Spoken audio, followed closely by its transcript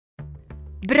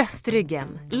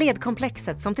Bröstryggen,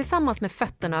 ledkomplexet som tillsammans med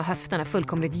fötterna och höfterna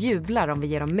fullkomligt jublar om vi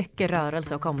ger dem mycket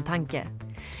rörelse och omtanke.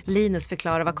 Linus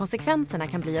förklarar vad konsekvenserna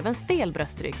kan bli av en stel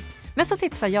bröstrygg. Men så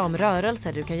tipsar jag om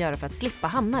rörelser du kan göra för att slippa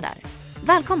hamna där.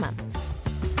 Välkommen!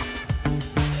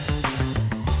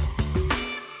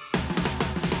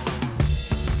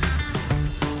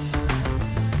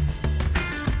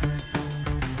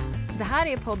 Det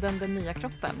här är podden Den nya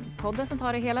kroppen. Podden som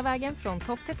tar dig hela vägen från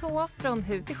topp till tå, från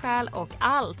hud till själ och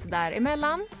allt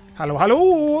däremellan. Hallå,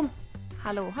 hallå!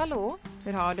 Hallå, hallå.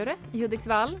 Hur har du det i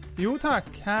Hudiksvall? Jo tack,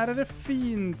 här är det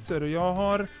fint så du. Jag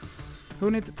har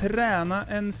hunnit träna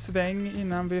en sväng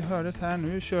innan vi hördes här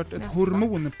nu. Kört ett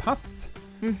hormonpass.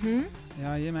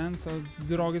 Jajamän, så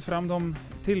dragit fram de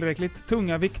tillräckligt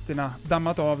tunga vikterna,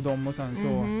 dammat av dem och sen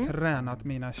så tränat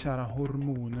mina kära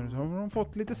hormoner. Så har de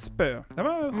fått lite spö. Det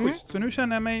var schysst, så nu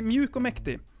känner jag mig mjuk och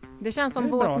mäktig. Det känns som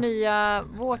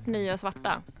vårt nya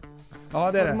svarta.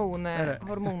 Ja, det är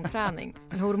hormonträning.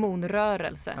 En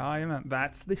hormonrörelse. Jajamän,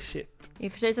 that's the shit. I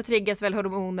och för sig så triggas väl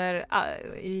hormoner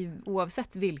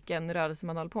oavsett vilken rörelse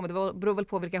man håller på med. Det beror väl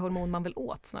på vilka hormon man vill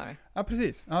åt snarare. Ja,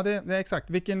 precis. Ja, det är exakt.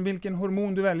 Vilken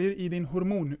hormon du väljer i din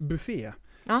hormonbuffé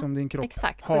som din kropp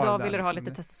exakt. har. Idag vill du ha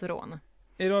lite testosteron.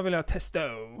 Idag vill jag testo.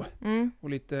 Och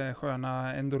lite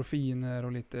sköna endorfiner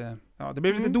och lite... Ja, det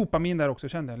blev lite dopamin där också,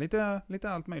 kände jag. Lite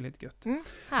allt möjligt gött.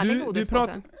 Härlig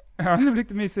godispåse. Ja, en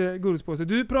riktigt mysig godispåse.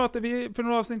 För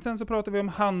några avsnitt sen så pratade vi om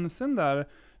Hansen där.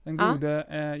 Den gode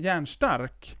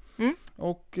järnstark.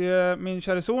 Och min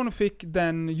kära son fick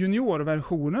den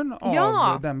juniorversionen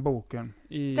av den boken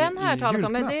den här talas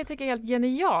om, men julklapp. det tycker jag är helt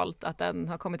genialt att den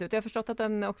har kommit ut. Jag har förstått att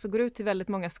den också går ut till väldigt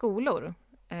många skolor.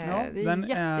 Det är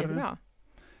jättebra.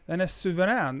 Den är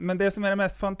suverän, men det som är det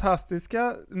mest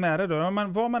fantastiska med det då,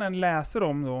 vad man än läser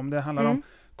om det handlar om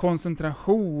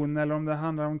koncentration eller om det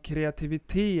handlar om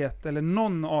kreativitet eller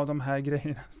någon av de här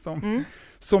grejerna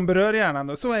som berör hjärnan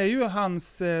då, så är ju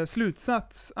hans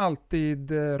slutsats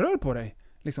alltid rör på dig.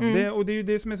 Liksom. Och det är ju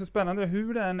det som är så spännande,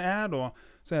 hur det än är då,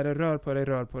 så är det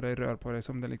rör på dig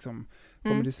som det liksom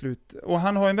kommer till slut. Och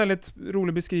han har en väldigt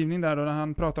rolig beskrivning där då, när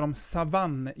han pratar om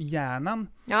savanhjärnan.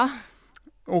 Ja.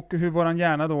 Och hur våran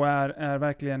hjärna då är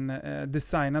verkligen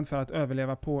designad för att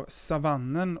överleva på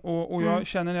savannen. Och jag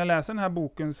känner när jag läser den här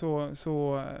boken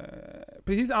så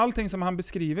precis allting som han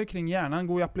beskriver kring hjärnan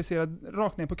går ju att applicera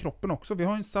rakt ner på kroppen också. Vi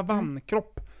har en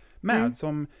savannkropp med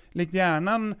som likt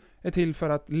hjärnan är till för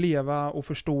att leva och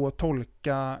förstå,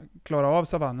 tolka, klara av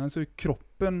savannen, så är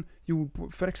kroppen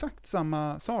gjord för exakt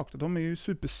samma sak. De är ju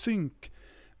supersynk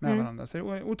med varandra. Så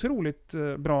det är otroligt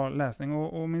bra läsning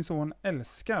och min son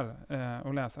älskar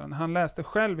att läsa den. Han läste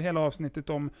själv hela avsnittet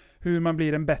om hur man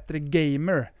blir en bättre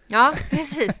gamer. Ja,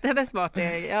 precis. Det är smart.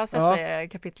 Jag har sett det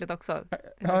kapitlet också.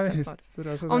 Ja, just.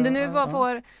 Om du nu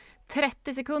får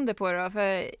 30 sekunder på det,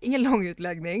 för ingen lång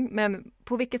utläggning, men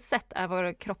på vilket sätt är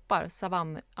våra kroppar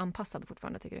savannanpassade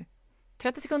fortfarande, tycker du?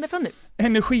 30 sekunder från nu.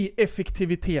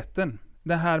 Energieffektiviteten.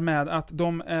 Det här med att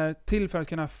de är till för att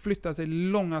kunna flytta sig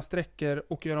långa sträckor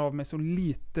och göra av med så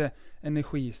lite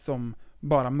energi som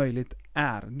bara möjligt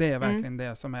är. Det är verkligen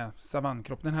det som är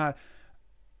savannkropp.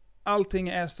 Allting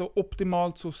är så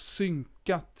optimalt, så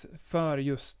synkat för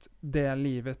just det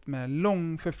livet med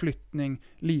lång förflyttning,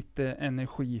 lite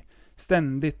energi.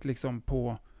 Ständigt liksom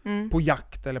på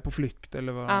jakt eller på flykt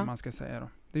eller vad man ska säga då.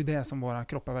 Det är det som våra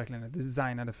kroppar verkligen är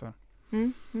designade för.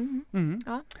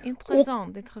 Ja,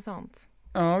 intressant.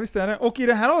 Ja, visst är det. Och i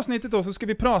det här avsnittet då så ska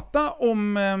vi prata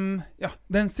om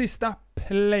den sista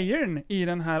playern i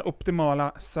den här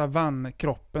optimala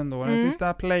savannkroppen då. Den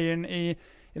sista playern i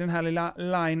den här lilla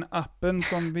line-upen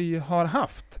som vi har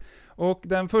haft. Och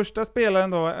den första spelaren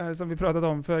då, som vi pratat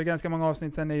om för ganska många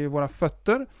avsnitt sedan, är ju våra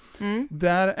fötter.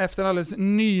 Därefter alldeles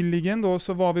nyligen då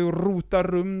så var vi och rota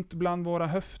runt bland våra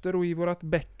höfter och i vårat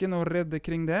bäcken och rädde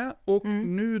kring det. Och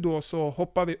nu då så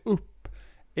hoppar vi upp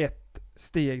ett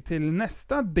steg till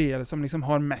nästa del som liksom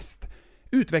har mest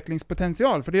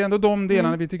utvecklingspotential. För det är ändå de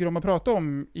delarna vi tycker om att prata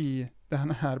om i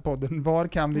den här podden. Var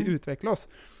kan vi utveckla oss?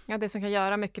 Ja, det som kan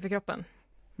göra mycket för kroppen.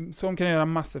 Som kan göra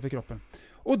massor för kroppen.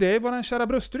 Och det är vår kära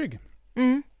bröstrygg.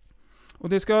 Och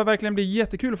det ska verkligen bli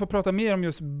jättekul att få prata mer om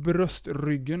just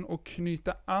bröstryggen och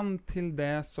knyta an till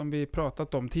det som vi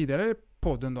pratat om tidigare i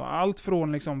podden då. Allt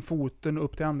från liksom foten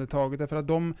upp till andetaget, därför att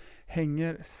de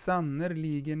hänger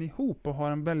sannerligen ihop och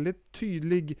har en väldigt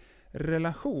tydlig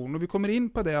relation. Och vi kommer in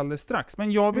på det alldeles strax.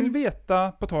 Men jag vill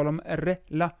veta, på tal om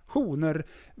relationer,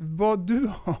 vad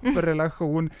du har för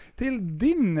relation till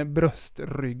din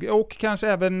bröstrygg och kanske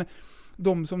även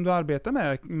de som du arbetar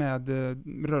med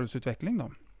rörelseutveckling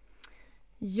då.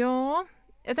 Ja,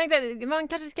 Jag tänkte att man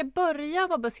kanske ska börja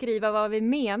med att beskriva vad vi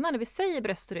menar när vi säger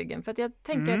bröstryggen. För att jag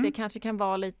tänker att det kanske kan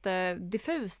vara lite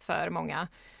diffust för många.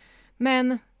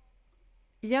 Men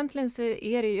egentligen så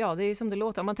är det ju, det är ju som det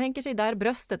låter. Om man tänker sig där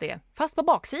bröstet är, fast på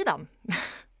baksidan.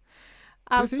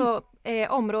 Alltså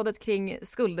området kring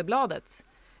skulderbladet.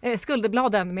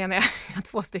 Skulderbladen menar jag, jag har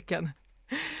 2 stycken.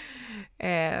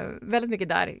 Väldigt mycket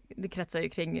där, det kretsar ju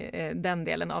kring den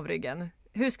delen av ryggen.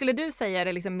 Hur skulle du säga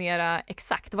det liksom mera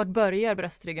exakt? Vart börjar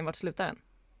bröstryggen, vart slutar den?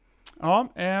 Ja,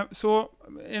 så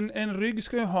en rygg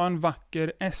ska ju ha en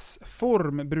vacker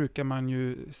S-form brukar man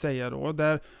ju säga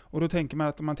då. Och då tänker man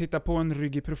att om man tittar på en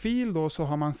rygg i profil då, så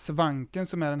har man svanken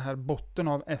som är den här botten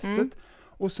av S-et.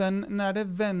 Och sen när det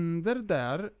vänder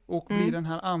där och blir den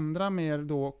här andra mer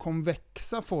då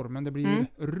konvexa formen, det blir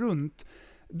runt.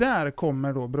 Där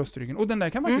kommer då bröstryggen. Och den där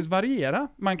kan faktiskt variera.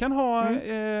 Man kan ha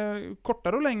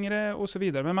kortare och längre och så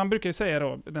vidare. Men man brukar ju säga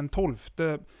då den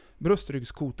 12:e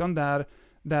bröstryggskotan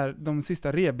där de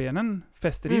sista revbenen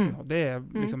fäster in. Och det är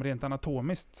liksom rent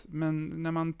anatomiskt. Men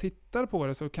när man tittar på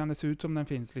det så kan det se ut som den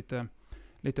finns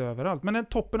lite överallt. Men den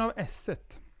toppen av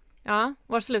S-et. Ja,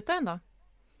 var slutar den då?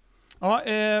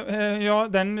 Ja,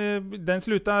 den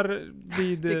slutar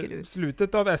vid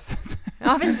slutet av S-et.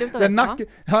 Ja, vid slutet av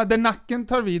S-et. Där nacken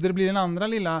tar vid, det blir den andra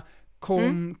lilla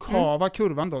konkava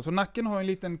kurvan då. Så nacken har en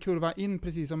liten kurva in,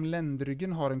 precis som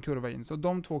ländryggen har en kurva in. Så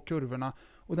de 2 kurvorna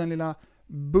och den lilla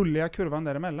bulliga kurvan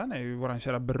däremellan är ju våran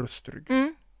kära bröstrygg.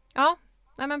 Ja,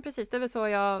 men precis. Det är väl så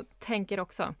jag tänker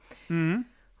också.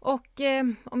 Och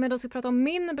om jag då ska prata om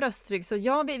min bröstrygg, så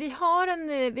vi har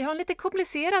en lite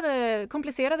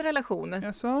komplicerad relation.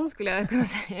 Jaså? Skulle jag kunna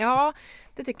säga. Ja,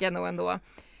 det tycker jag nog ändå.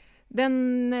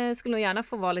 Den skulle nog gärna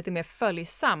få vara lite mer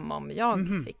följsam om jag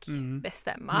fick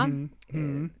bestämma.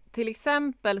 Till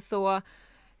exempel så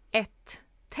ett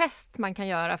test man kan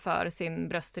göra för sin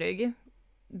bröstrygg,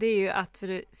 det är ju att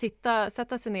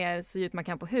sätta sig ner så djupt man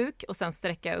kan på huk och sen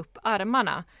sträcka upp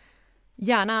armarna.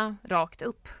 Gärna rakt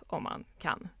upp om man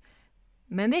kan.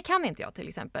 Men det kan inte jag till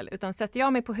exempel. Utan sätter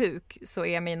jag mig på huk så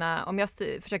är om jag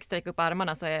försöker sträcka upp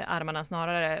armarna så är armarna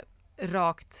snarare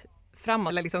rakt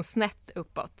framåt eller liksom snett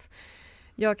uppåt.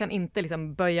 Jag kan inte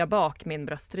liksom böja bak min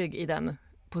bröstrygg i den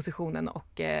positionen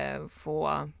och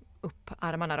få upp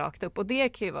armarna rakt upp. Och det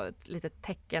kan ju vara ett litet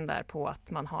tecken där på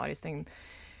att man har just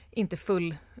inte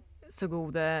full så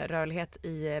god rörlighet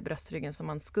i bröstryggen som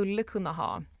man skulle kunna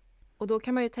ha. Och då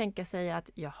kan man ju tänka sig att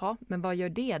men vad gör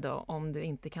det då om du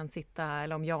inte kan sitta,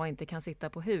 eller om jag inte kan sitta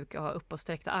på huk och ha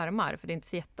uppåtsträckta armar? För det är inte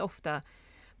så jätteofta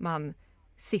man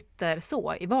sitter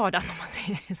så i vardagen, om man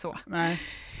säger så. Nej.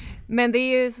 Men det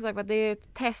är ju som sagt att det är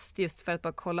ett test just för att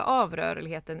bara kolla av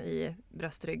rörligheten i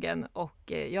bröstryggen.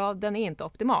 Och den är inte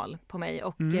optimal på mig.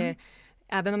 Och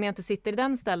även om jag inte sitter i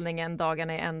den ställningen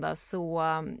dagarna i ända, så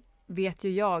vet ju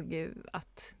jag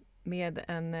att med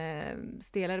en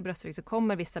stelare bröstrygg så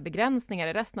kommer vissa begränsningar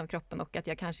i resten av kroppen, och att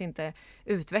jag kanske inte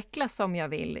utvecklas som jag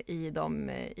vill i de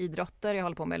idrotter jag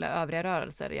håller på med eller övriga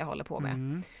rörelser jag håller på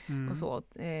med. Och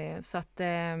så att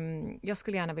jag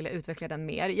skulle gärna vilja utveckla den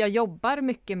mer. Jag jobbar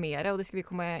mycket med det, och det ska vi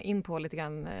komma in på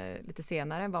lite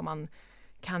senare, vad man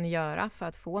kan göra för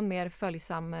att få en mer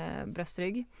följsam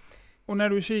bröstrygg. Och när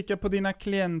du kikar på dina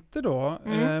klienter då,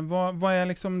 vad är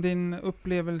liksom din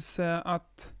upplevelse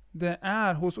att det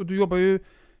är hos, och du jobbar ju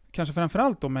kanske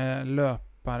framförallt då med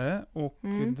löpare och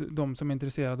de som är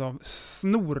intresserade av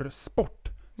snorsport,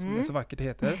 som det så vackert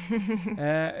heter.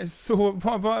 Så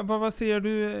vad ser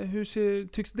du, hur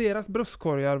tycks deras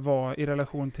bröstkorgar vara i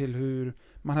relation till hur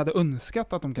man hade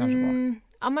önskat att de kanske var?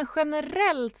 Ja, men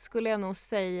generellt skulle jag nog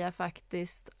säga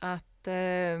faktiskt att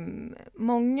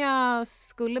många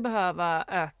skulle behöva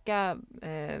öka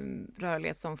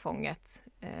rörlighetsomfånget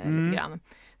lite grann.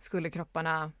 Skulle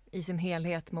kropparna i sin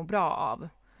helhet må bra av.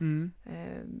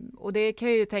 Och det kan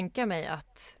jag ju tänka mig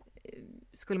att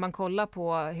skulle man kolla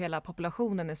på hela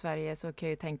populationen i Sverige, så kan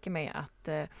jag ju tänka mig att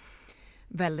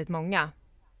väldigt många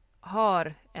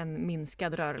har en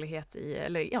minskad rörlighet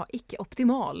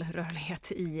icke-optimal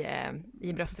rörlighet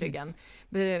i bröstryggen.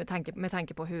 Med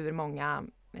tanke på hur många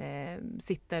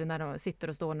sitter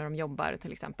och står när de jobbar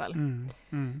till exempel.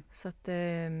 Så att,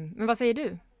 men vad säger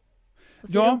du? Vad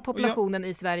säger du om populationen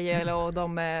i Sverige eller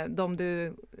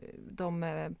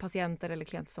de patienter eller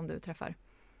klienter som du träffar?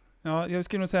 Ja, jag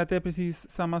skulle nog säga att det är precis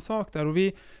samma sak där. Och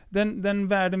den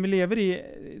världen vi lever i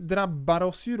drabbar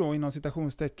oss ju då inom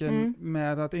citationstecken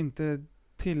med att inte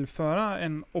tillföra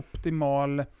en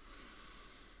optimal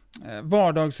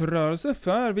vardagsrörelse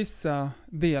för vissa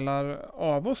delar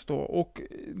av oss då. Och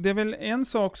det är väl en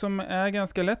sak som är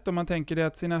ganska lätt om man tänker det,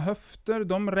 att sina höfter,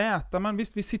 de rätar man.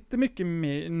 Visst, vi sitter mycket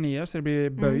ner så det blir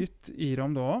böjt i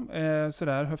dem då,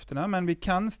 sådär höfterna. Men vi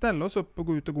kan ställa oss upp och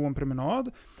gå ut och gå en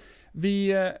promenad.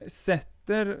 Vi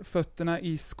sätter fötterna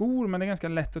i skor, men det är ganska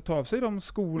lätt att ta av sig de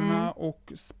skorna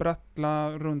och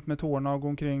sprattla runt med tårna och gå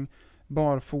omkring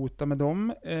barfota med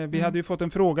dem. Vi hade ju fått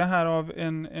en fråga här av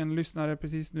en lyssnare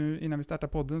precis nu innan vi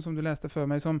startade podden som du läste för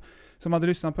mig, som hade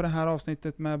lyssnat på det här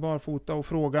avsnittet med barfota och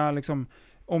fråga liksom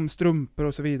om strumpor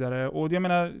och så vidare. Och jag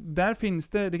menar, där finns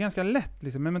det är ganska lätt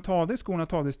liksom, men ta av dig skorna,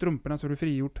 ta av dig strumporna så har du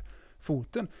frigjort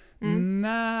foten.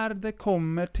 När det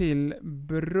kommer till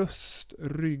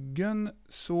bröstryggen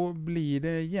så blir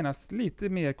det genast lite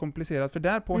mer komplicerat, för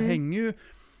därpå hänger ju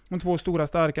de 2 stora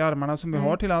starka armarna som vi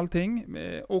har till allting,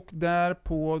 och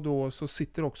därpå då så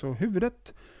sitter också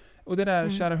huvudet, och det där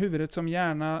kära huvudet som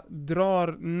gärna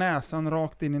drar näsan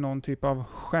rakt in i någon typ av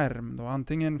skärm då,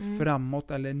 antingen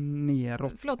framåt eller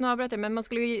neråt. Förlåt, nu avbröt jag, men man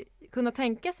skulle ju kunna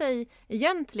tänka sig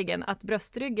egentligen att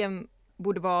bröstryggen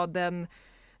borde vara den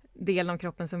delen av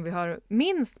kroppen som vi har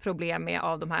minst problem med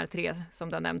av de här 3 som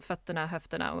du har nämnt, fötterna,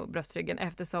 höfterna och bröstryggen,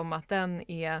 eftersom att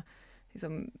den är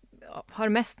liksom, har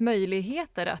mest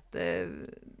möjligheter att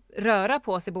röra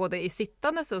på sig både i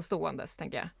sittandes och ståendes,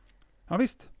 tänker jag. Ja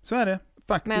visst, så är det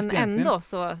faktiskt. Men egentligen ändå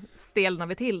så stelnar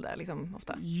vi till det liksom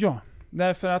ofta. Ja,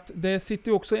 därför att det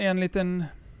sitter också en liten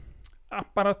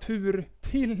apparatur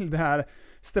till det här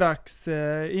strax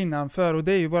innanför, och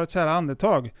det är ju vårt kära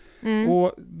andetag.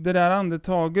 Och det där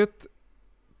andetaget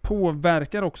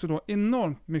påverkar också då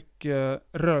enormt mycket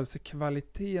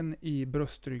rörelsekvaliteten i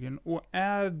bröstryggen. Och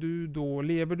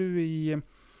lever du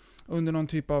under någon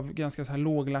typ av ganska så här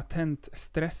låg latent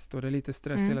stress då, det är lite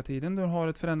stress hela tiden, du har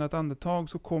ett förändrat andetag,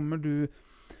 så kommer du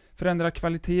förändra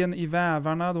kvaliteten i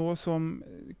vävarna då, som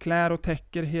klär och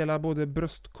täcker hela både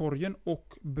bröstkorgen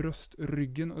och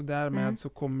bröstryggen, och därmed så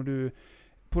kommer du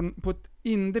på ett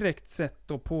indirekt sätt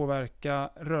då påverka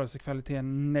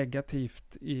rörelsekvaliteten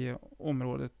negativt i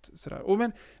området.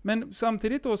 Sådär. Men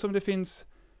samtidigt då som det finns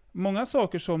många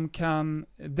saker som kan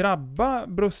drabba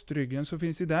bröstryggen, så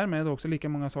finns ju därmed också lika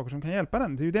många saker som kan hjälpa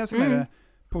den. Det är ju det som är det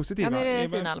positiva. Ja, det är det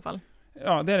fina i alla fall.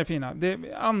 Ja, det är det fina.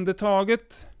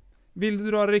 Andetaget, vill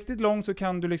du dra det riktigt långt så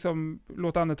kan du liksom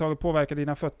låta andetaget påverka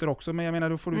dina fötter också, men jag menar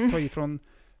då får du ta ifrån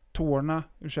tårna,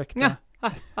 ursäkta.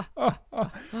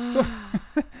 Så.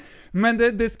 Men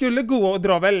det skulle gå att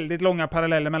dra väldigt långa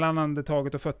paralleller mellan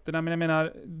andetaget och fötterna, men jag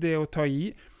menar det att ta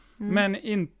i. Men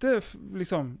inte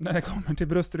liksom när det kommer till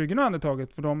bröstryggen och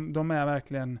andetaget, för de är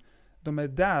verkligen, de är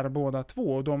där båda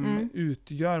två, och de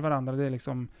utgör varandra, det är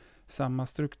liksom samma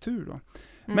struktur då.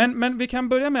 Men vi kan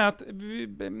börja med att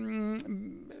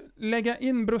lägga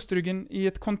in bröstryggen i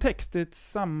ett kontext, i ett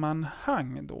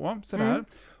sammanhang då, sådär.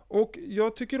 Och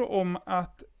jag tycker om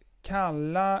att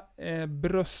kalla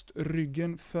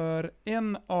bröstryggen för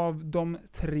en av de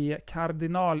 3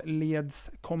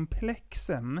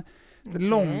 kardinalledskomplexen. Ett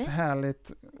långt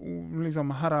härligt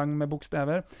liksom harang med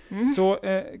bokstäver. Så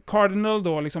cardinal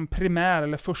då, liksom primär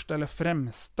eller första eller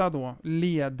främsta då,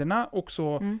 lederna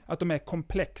också, att de är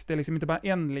komplex. Det är liksom inte bara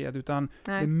en led, utan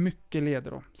det är mycket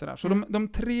leder då. Sådär. Så de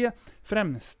 3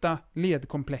 främsta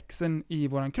ledkomplexen i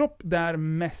våran kropp, där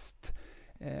mest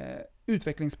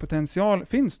utvecklingspotential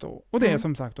finns då. Och det är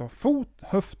som sagt då fot,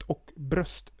 höft och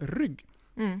bröstrygg.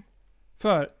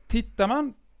 För tittar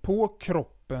man på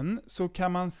kroppen så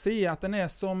kan man se att den är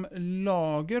som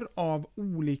lager av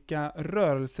olika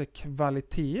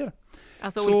rörelsekvaliteter.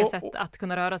 Alltså olika sätt att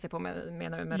kunna röra sig på,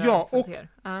 menar du med rörelsekvaliteter?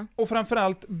 Och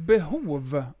framförallt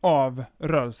behov av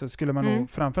rörelse skulle man nog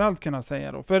framförallt kunna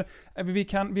säga då. För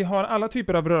vi har alla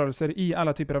typer av rörelser i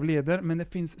alla typer av leder, men det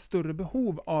finns större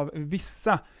behov av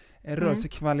vissa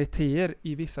rörelsekvaliteter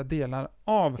i vissa delar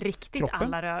av riktigt kroppen.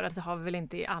 Alla rörelser har vi väl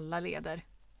inte i alla leder?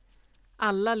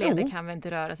 Alla leder kan vi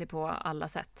inte röra sig på alla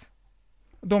sätt.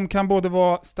 De kan både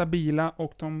vara stabila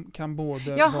och de kan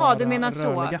både vara du menar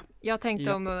rörliga. Så. Jag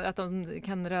tänkte att de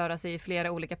kan röra sig i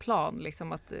flera olika plan.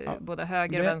 Liksom att både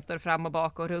höger och vänster, fram och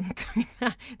bak och runt.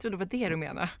 Jag tror det var det du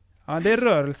menar. Ja, det är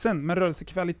rörelsen. Men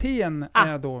rörelsekvaliteten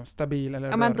är då stabil eller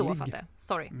rörlig. Men då fattar jag.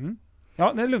 Sorry.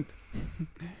 Ja, det är lugnt.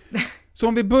 Så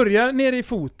om vi börjar nere i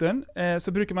foten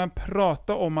så brukar man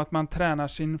prata om att man tränar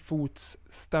sin fots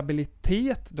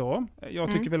stabilitet då.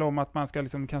 Jag tycker väl om att man ska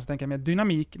liksom kanske tänka mer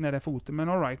dynamik när det är foten, men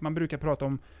all right, man brukar prata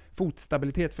om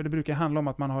fotstabilitet, för det brukar handla om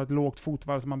att man har ett lågt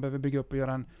fotvarv som man behöver bygga upp och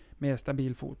göra en mer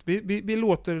stabil fot. Vi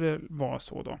låter det vara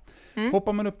så då.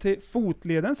 Hoppar man upp till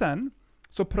fotleden sen,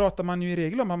 så pratar man ju i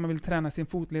regel om att man vill träna sin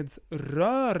fotleds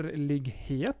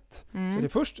rörlighet. Så det är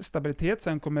först stabilitet,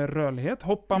 sen kommer rörlighet.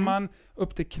 Hoppar man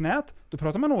upp till knät, då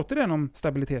pratar man återigen om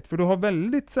stabilitet. För du har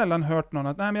väldigt sällan hört någon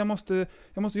att nej, men jag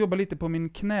måste jobba lite på min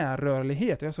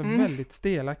knärörlighet. Jag har så väldigt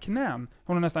stela knän.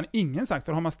 Har nog nästan ingen sagt.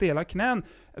 För har man stela knän,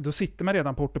 då sitter man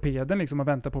redan på ortopeden liksom och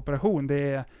väntar på operation. Det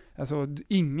är, alltså,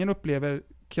 ingen upplever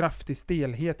kraftig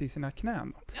stelhet i sina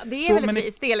knän. Ja, det är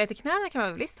väl stelhet i knäna kan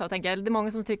man väl visst ha, tänker jag. Det är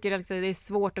många som tycker att det är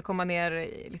svårt att komma ner,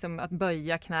 liksom, att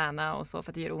böja knäna och så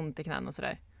för att det gör ont i knäna och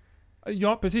sådär.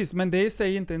 Ja, precis. Men det är i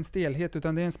sig inte en stelhet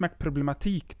utan det är en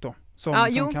smärtproblematik då. Som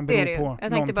kan bero på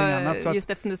jag någonting bara, annat. Så just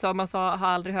eftersom du sa, har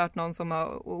aldrig hört någon som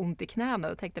har ont i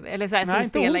knäna. Eller så här, nej, som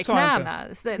stela i knäna.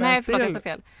 Nej, förlåt, jag sa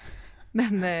fel.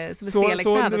 Men som stela i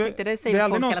knäna, jag tänkte det säger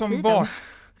folk hela tiden.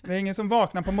 Det är ingen som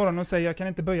vaknar på morgonen och säger jag kan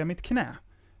inte böja mitt knä.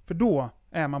 För då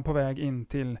är man på väg in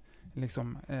till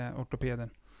liksom, ortopeden.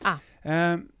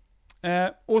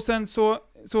 Och sen så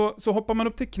hoppar man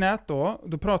upp till knät då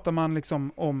pratar man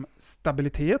liksom om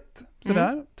stabilitet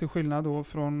sådär, till skillnad då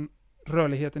från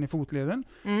rörligheten i fotleden.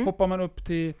 Hoppar man upp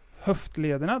till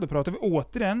höftlederna, då pratar vi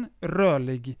återigen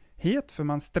rörlighet, för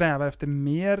man strävar efter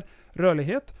mer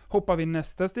rörlighet. Hoppar vi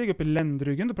nästa steg upp i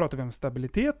ländryggen, då pratar vi om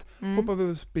stabilitet. Hoppar vi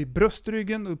upp i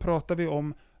bröstryggen, då pratar vi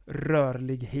om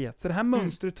rörlighet. Så det här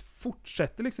mönstret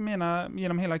fortsätter liksom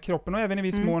genom hela kroppen och även i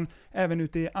viss mån även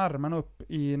ute i armarna,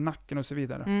 upp i nacken och så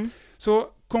vidare. Så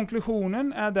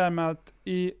konklusionen är därmed att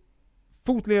i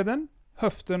fotleden,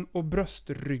 höften och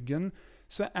bröstryggen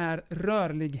så är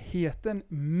rörligheten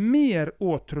mer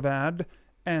åtråvärd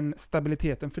än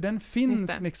stabiliteten, för den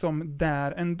finns liksom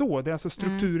där ändå. Det är alltså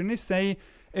strukturen i sig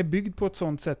är byggd på ett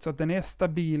sånt sätt så att den är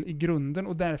stabil i grunden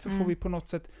och därför får vi på något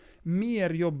sätt mer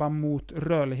jobba mot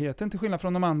rörligheten till skillnad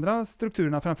från de andra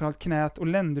strukturerna, framförallt knät och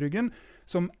ländryggen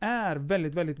som är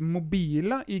väldigt, väldigt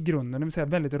mobila i grunden, det vill säga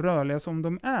väldigt rörliga som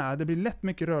de är. Det blir lätt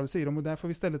mycket rörelse i dem och därför får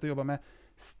vi istället att jobba med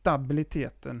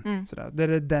stabiliteten. Sådär. Där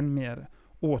är den mer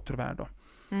åtråvärd då.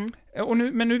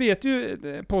 Men nu vet ju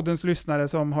poddens lyssnare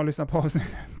som har lyssnat på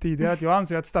avsnittet tidigare att jag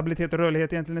anser att stabilitet och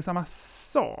rörlighet egentligen är samma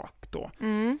sak då.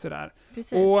 Sådär.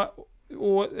 Precis.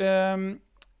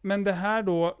 Men det här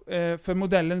då, för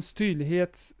modellens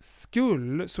tydlighets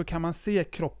skull så kan man se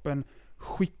kroppen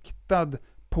skiktad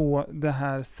på det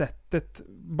här sättet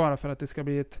bara för att det ska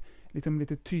bli ett liksom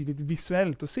lite tydligt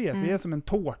visuellt att se att vi är som en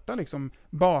tårta liksom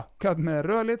bakad med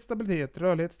rörlighet, stabilitet,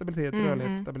 rörlighet, stabilitet,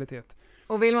 rörlighet, stabilitet.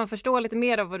 Och vill man förstå lite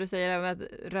mer av vad du säger att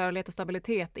rörlighet och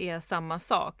stabilitet är samma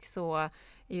sak, så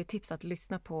är ju tips att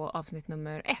lyssna på avsnitt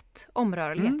nummer 1 om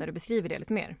rörlighet där du beskriver det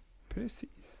lite mer.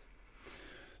 Precis.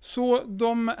 Så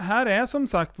de här är som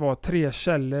sagt 3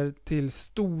 källor till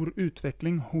stor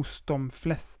utveckling hos de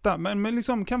flesta. Men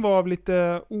liksom kan vara av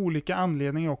lite olika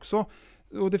anledningar också.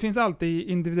 Och det finns alltid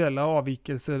individuella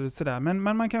avvikelser sådär.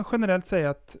 Men man kan generellt säga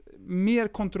att mer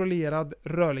kontrollerad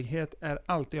rörlighet är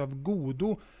alltid av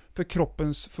godo för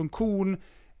kroppens funktion.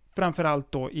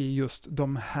 Framförallt då i just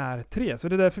de här 3. Så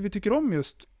det är därför vi tycker om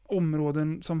just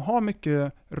områden som har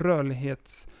mycket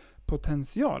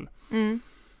rörlighetspotential.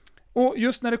 Och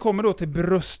just när det kommer då till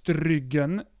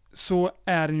bröstryggen så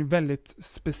är den ju väldigt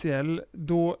speciell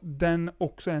då den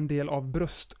också är en del av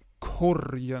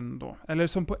bröstkorgen då. Eller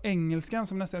som på engelskan,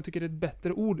 som nästan jag tycker är ett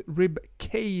bättre ord, rib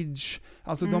cage.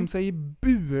 Alltså de säger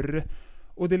bur.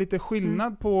 Och det är lite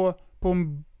skillnad på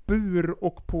en bur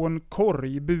och på en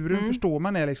korg. Buren förstår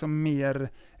man är liksom mer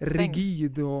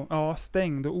rigid och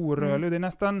stängd och orörlig. Det är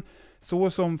nästan så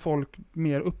som folk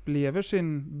mer upplever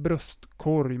sin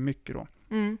bröstkorg mycket då.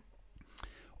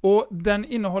 Och den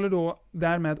innehåller då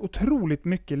därmed otroligt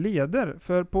mycket leder.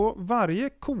 För på varje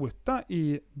kota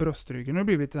i bröstryggen, nu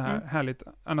blir det lite så här härligt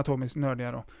anatomiskt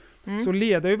nördiga då, så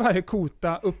leder ju varje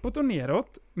kota uppåt och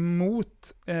neråt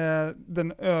mot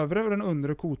den övre och den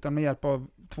undre kotan med hjälp av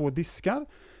 2 diskar.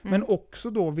 Men också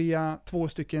då via 2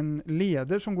 stycken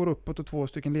leder som går uppåt och 2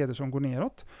 stycken leder som går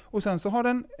neråt. Och sen så har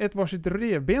den ett varsitt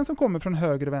revben som kommer från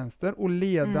höger och vänster och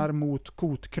leder mot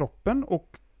kotkroppen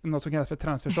och något som kallas för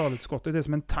transversalutskottet. Det är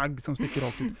som en tagg som sticker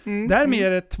rakt ut. Därmed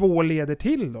är det 2 leder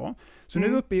till då. Så nu är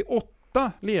vi uppe i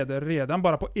 8 leder redan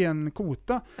bara på en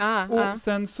kota. Och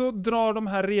sen så drar de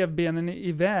här revbenen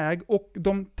iväg och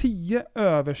de 10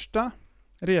 översta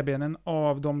revbenen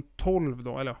av de 12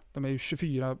 då, eller de är ju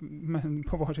 24 men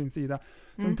på varsin sida.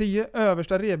 De 10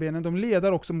 översta revbenen, de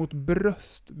leder också mot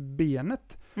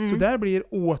bröstbenet. Så där blir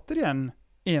återigen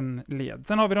en led.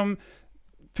 Sen har vi de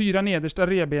 4 nedersta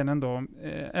revbenen då,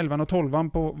 11 och 12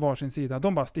 på varsin sida,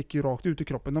 de bara sticker ju rakt ut i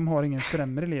kroppen. De har ingen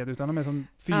främre led, utan de är som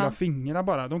 4 fingrar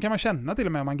bara. De kan man känna till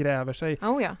och med om man gräver sig.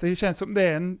 Oh, ja. Så det känns som det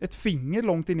är ett finger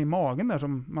långt in i magen där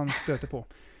som man stöter på.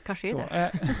 Kanske är så,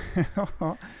 det.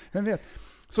 Ja, vem vet.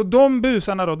 Så de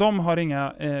busarna då, de har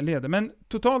inga leder. Men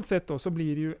totalt sett då så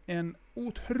blir det ju en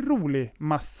otrolig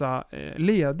massa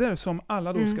leder som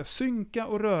alla då ska synka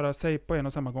och röra sig på en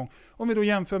och samma gång. Om vi då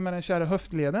jämför med den kära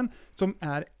höftleden som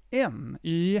är en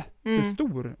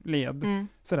jättestor led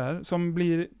sådär, som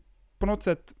blir på något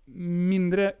sätt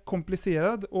mindre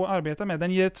komplicerad att arbeta med.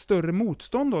 Den ger ett större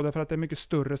motstånd då, därför att det är mycket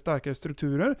större, starkare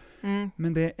strukturer.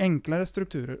 Men det är enklare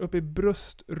strukturer. Uppe i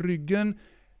bröstryggen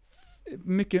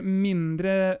mycket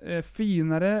mindre,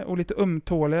 finare och lite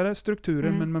ömtåligare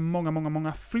strukturer, men med många, många,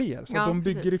 många fler. Så de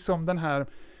bygger liksom den här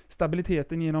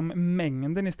stabiliteten genom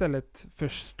mängden istället för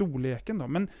storleken då.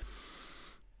 Men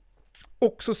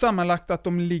också sammanlagt att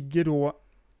de ligger då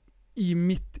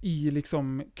mitt i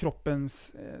liksom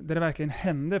kroppens, där det verkligen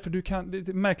händer. För du kan, det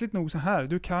är märkligt nog så här,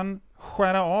 du kan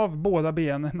skära av båda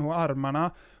benen och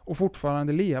armarna och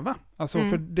fortfarande leva. Alltså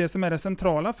för det som är det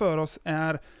centrala för oss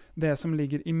är det som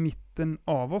ligger i mitten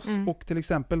av oss och till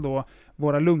exempel då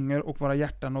våra lungor och våra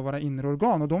hjärtan och våra inre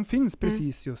organ, och de finns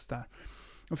precis just där.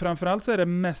 Och framförallt så är det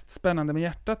mest spännande med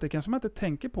hjärtat, det kanske man inte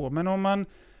tänker på, men om man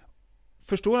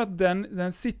förstår att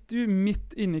den sitter ju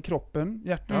mitt inne i kroppen,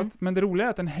 hjärtat, men det roliga är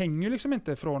att den hänger liksom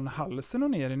inte från halsen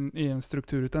och ner i en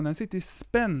struktur, utan den sitter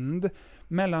spänd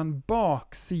mellan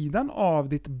baksidan av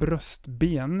ditt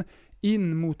bröstben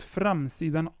in mot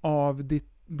framsidan av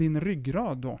din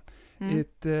ryggrad då.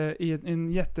 I en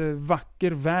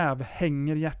jättevacker väv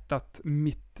hänger hjärtat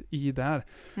mitt i där.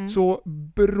 Så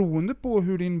beroende på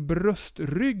hur din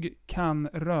bröstrygg kan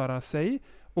röra sig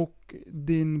och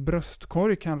din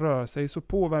bröstkorg kan röra sig, så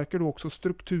påverkar du också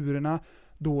strukturerna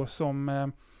då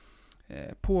som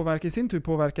påverkar i sin tur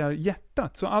påverkar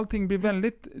hjärtat. Så allting blir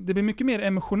det blir mycket mer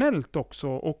emotionellt också,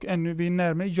 och ännu vi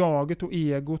närmare jaget och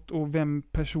egot och vem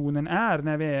personen är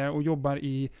när vi är och jobbar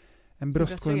i en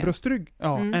bröstkorg, en bröstrygg,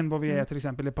 än vad vi är till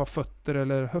exempel ett par fötter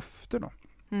eller höfter då.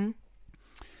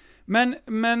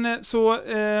 Men så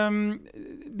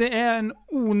det är en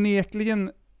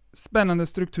onekligen spännande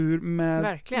struktur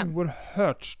med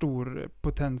oerhört stor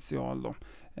potential då.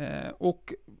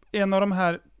 Och en av de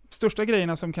här största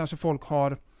grejerna som kanske folk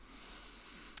har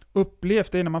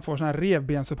upplevt är när man får såna här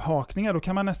revbensupphakningar. Då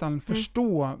kan man nästan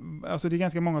förstå, alltså det är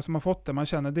ganska många som har fått det, man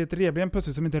känner det är ett revben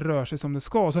plötsligt som inte rör sig som det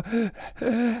ska, så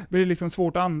blir det liksom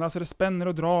svårt att andas och det spänner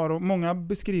och drar, och många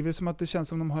beskriver det som att det känns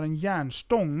som de har en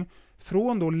järnstång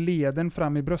från då leden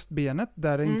fram i bröstbenet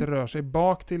där det inte rör sig,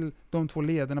 bak till de 2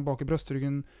 lederna bak i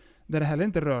bröstryggen där det heller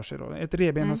inte rör sig då. Ett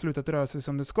revben har slutat röra sig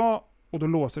som det ska, och då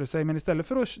låser det sig. Men istället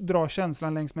för att dra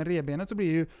känslan längs med revbenet så blir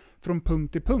det ju från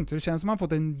punkt till punkt. Det känns som man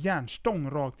fått en järnstång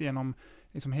rakt igenom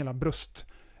liksom hela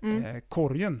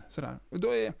bröstkorgen. Sådär. Och det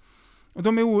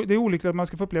är olyckligt att man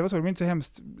ska få uppleva så. Det är inte så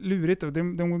hemskt lurigt. Och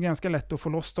de går ganska lätt att få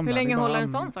loss dem. Hur länge håller en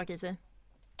sån sak i sig?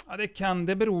 Ja, det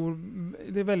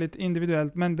är väldigt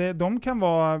individuellt, men det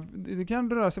kan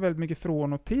röra sig väldigt mycket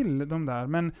från och till de där,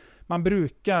 men man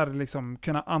brukar liksom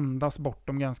kunna andas bort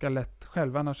dem ganska lätt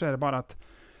själva, annars är det bara att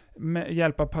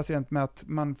hjälpa patient med att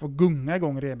man får gunga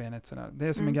igång revbenet sådär. Det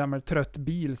är som en gammal trött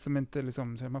bil som inte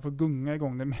liksom, så man får gunga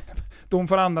igång det. De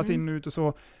får andas in och ut, och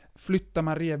så flyttar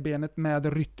man revbenet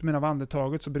med rytmen av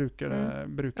andetaget, så brukar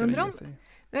det ge sig.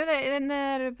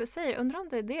 När du säger, undrar om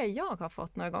det är det jag har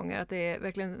fått några gånger, att det är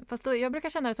verkligen, fast då, jag brukar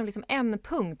känna det som liksom en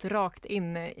punkt rakt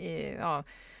in i, vad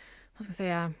ska jag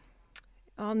säga,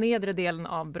 nedre delen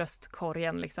av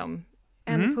bröstkorgen liksom.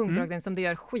 En punkt rakt in som det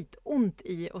gör skitont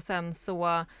i, och sen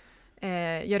så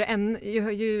gör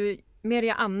det ju mer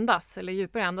jag andas, eller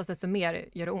djupare jag andas, desto mer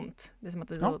gör det ont. Det är som att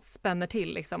det då spänner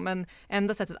till liksom. Men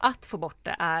enda sättet att få bort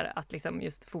det är att liksom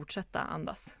just fortsätta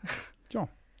andas. Ja.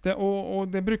 Och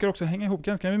det brukar också hänga ihop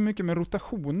ganska mycket med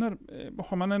rotationer.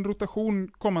 Har man en rotation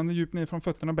kommande djupt ner från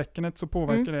fötterna och bäckenet, så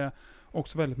påverkar det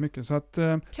också väldigt mycket. Så att,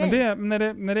 men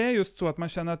när det är just så att man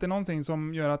känner att det är någonting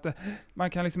som gör att man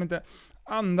kan liksom inte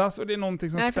andas, och det är någonting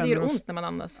som spänner. Nej, för det gör ont när man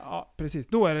andas. Ja, precis.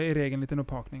 Då är det i regel en liten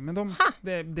upphakning. Men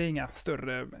det är inga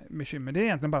större bekymmer. Det är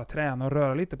egentligen bara att träna och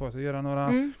röra lite på sig. Göra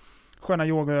några sköna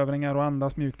yogaövningar och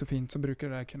andas mjukt och fint, så brukar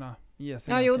det kunna ge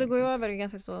sig. Ja, det går ju över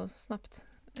ganska så snabbt.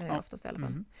 Oftast i alla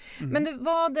fall. Men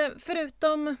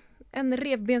förutom en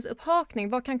revbensuppakning,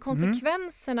 vad kan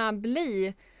konsekvenserna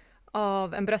bli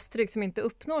av en bröstrygg som inte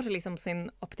uppnår liksom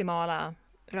sin optimala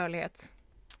rörlighet?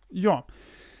 Ja,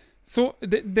 så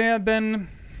det är den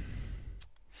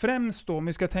främst då, om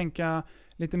vi ska tänka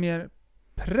lite mer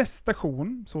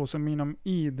prestation, så som inom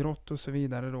idrott och så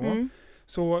vidare då,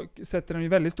 så sätter den ju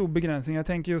väldigt stor begränsning. Jag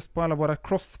tänker just på alla våra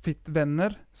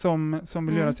crossfit-vänner som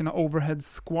vill göra sina overhead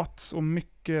squats och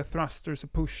mycket thrusters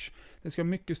och push. Det ska ha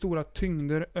mycket stora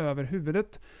tyngder över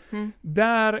huvudet.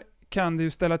 Där kan det ju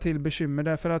ställa till bekymmer,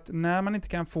 därför att när man inte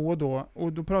kan få då,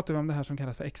 och då pratar vi om det här som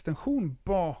kallas för extension,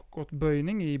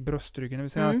 bakåtböjning i bröstryggen, det vill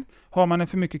säga att har man en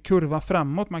för mycket kurva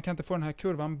framåt, man kan inte få den här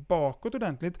kurvan bakåt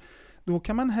ordentligt, då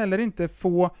kan man heller inte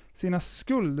få sina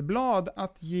skuldblad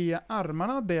att ge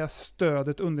armarna det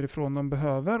stödet underifrån de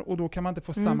behöver, och då kan man inte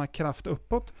få samma kraft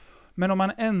uppåt. Men om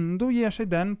man ändå ger sig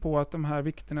den på att de här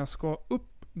vikterna ska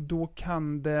upp, då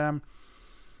kan det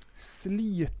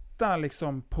slita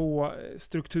liksom på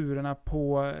strukturerna,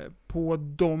 på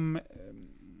de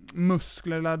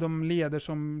muskler eller de leder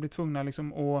som blir tvungna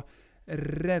liksom att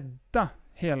rädda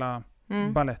hela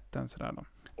balletten sådär då.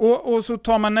 Och så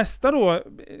tar man nästa då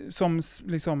som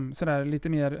liksom sådär lite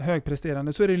mer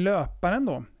högpresterande, så är det löparen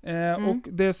då. Och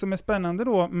det som är spännande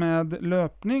då med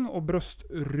löpning och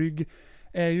bröstrygg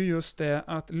är ju just det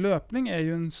att löpning är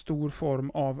ju en stor form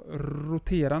av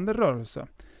roterande rörelse.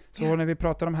 Så när vi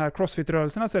pratar om de här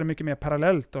crossfit-rörelserna så är det mycket mer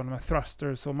parallellt då, de här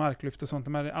thrusters och marklyft och sånt.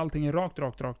 Allting är rakt.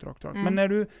 Men när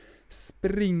du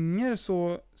springer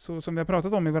så som vi har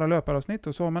pratat om i våra löparavsnitt,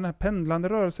 och så har man den här pendlande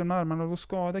rörelsen med armarna, och då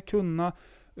ska det kunna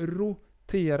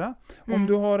rotera. Om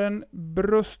du har en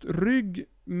bröstrygg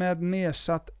med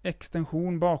nedsatt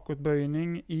extension,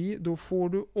 bakåtböjning i, då får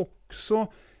du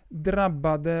också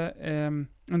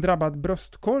en drabbad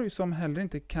bröstkorg som heller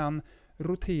inte kan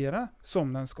rotera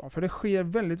som den ska. För det sker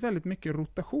väldigt, väldigt mycket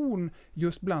rotation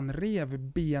just bland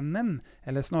revbenen.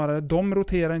 Eller snarare, de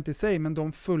roterar inte i sig, men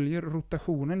de följer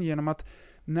rotationen genom att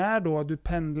när då du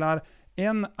pendlar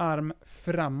en arm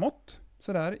framåt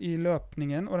sådär i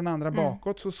löpningen och den andra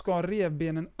bakåt, så ska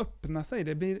revbenen öppna sig.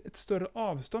 Det blir ett större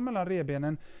avstånd mellan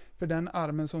revbenen för den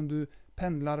armen som du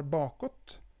pendlar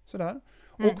bakåt. Sådär.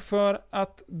 Och för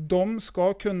att de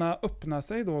ska kunna öppna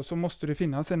sig då, så måste det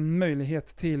finnas en möjlighet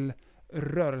till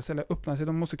rörelse eller öppna sig.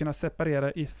 De måste kunna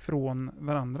separera ifrån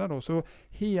varandra då. Så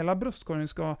hela bröstkorgen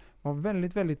ska vara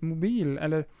väldigt, väldigt mobil,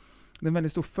 eller det är en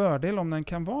väldigt stor fördel om den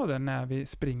kan vara det när vi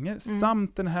springer.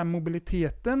 Samt den här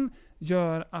mobiliteten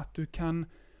gör att du kan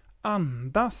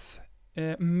andas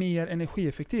mer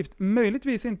energieffektivt.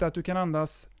 Möjligtvis inte att du kan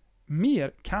andas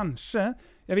mer, kanske.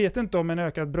 Jag vet inte om en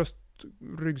ökad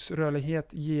bröstryggsrörlighet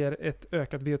ger ett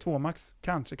ökat VO2 max.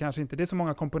 Kanske inte. Det är så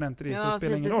många komponenter i, så det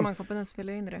spelar ingen roll. Det är så många komponenter som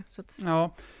spelar in i det. Så att...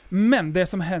 Ja, men det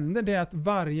som händer, det är att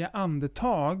varje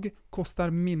andetag kostar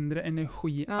mindre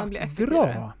energi att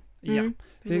dra.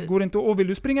 Det går inte, och vill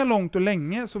du springa långt och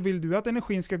länge, så vill du att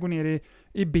energin ska gå ner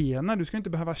i benen. Du ska inte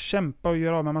behöva kämpa och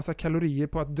göra av med massa kalorier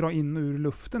på att dra in och ur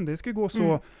luften. Det ska gå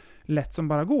så lätt som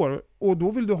bara går. Och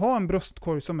då vill du ha en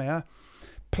bröstkorg som är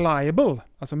pliable,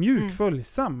 alltså mjuk,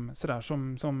 följsam, sådär,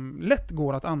 som lätt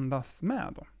går att andas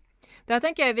med då. Det här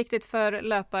tänker jag är viktigt för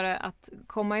löpare att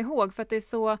komma ihåg, för att det är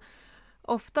så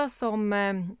ofta som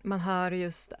man hör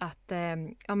just att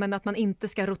man inte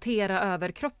ska rotera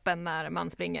över kroppen när man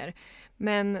springer.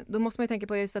 Men då måste man ju tänka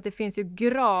på just att det finns ju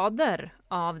grader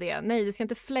av det. Nej, du ska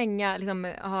inte flänga,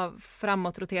 liksom, ha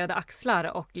framåtroterade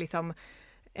axlar och liksom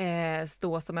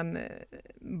stå som en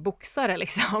boxare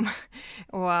liksom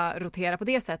och rotera på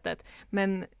det sättet.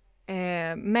 Men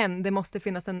det måste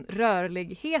finnas en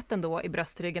rörlighet ändå i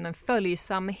bröstryggen, en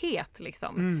följsamhet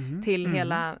liksom till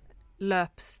hela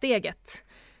löpsteget.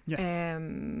 Yes.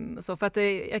 Så för att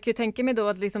jag kan ju tänka mig då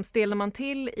att liksom stelnar man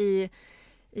till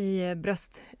i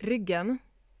bröstryggen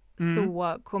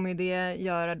så kommer det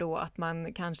göra då att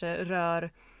man kanske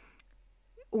rör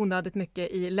onödigt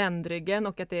mycket i ländryggen,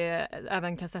 och att det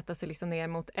även kan sätta sig liksom ner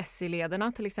mot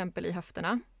SI-lederna, till exempel i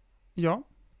höfterna. Ja,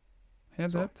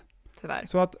 helt rätt. Tyvärr.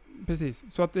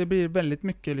 Så att det blir väldigt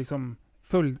mycket liksom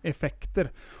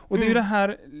följdeffekter. Och det är ju det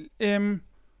här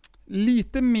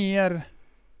lite mer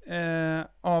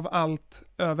av allt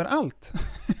överallt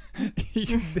i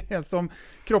det som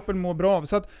kroppen mår bra av.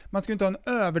 Så att man ska inte ha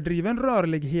en överdriven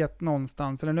rörlighet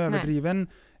någonstans, eller en överdriven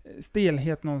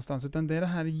stelhet någonstans, utan det är det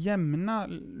här jämna,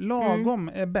 lagom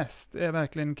är bäst, är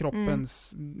verkligen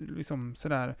kroppens liksom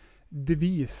sådär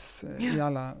devis i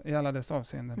alla dess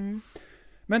avseenden.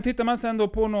 Men tittar man sen då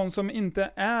på någon som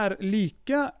inte är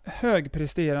lika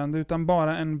högpresterande, utan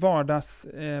bara en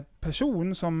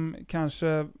vardagsperson som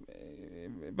kanske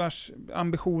vars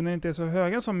ambitioner inte är så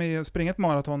höga som är att springa ett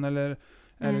maraton eller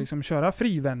liksom köra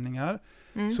frivändningar,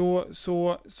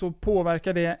 så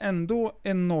påverkar det ändå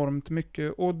enormt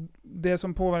mycket. Och det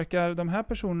som påverkar de här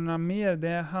personerna mer,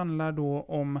 det handlar då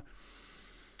om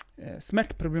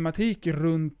smärtproblematik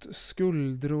runt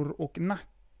skuldror och nacke.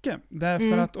 nacke.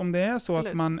 Därför att om det är så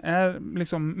Absolut. att man är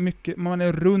liksom mycket, man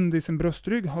är rund i sin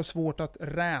bröstrygg, har svårt att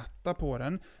räta på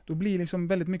den, då blir liksom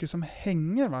väldigt mycket som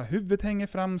hänger. Va? Huvudet hänger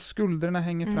fram, skulderna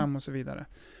hänger fram och så vidare.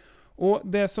 Och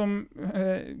det som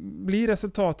blir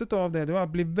resultatet av det är att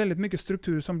det blir väldigt mycket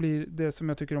struktur som blir det som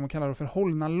jag tycker om att kalla för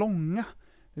hållna långa.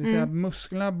 Det vill säga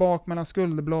musklerna bak mellan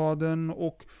skulderbladen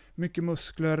och mycket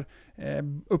muskler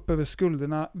upp över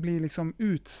skulderna blir liksom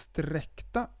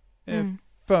utsträckta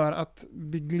för att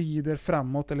vi glider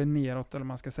framåt eller neråt, eller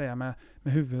man ska säga, med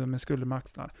huvudet och med skulder med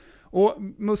axlar. Och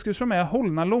muskler som är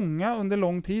hållna långa under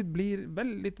lång tid blir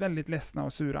väldigt, väldigt ledsna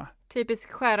och sura. Typisk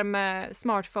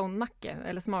smartphone-nacke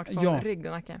eller smartphone-rygg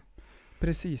och nacke.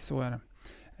 Precis så är det.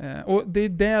 Och det är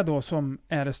det då som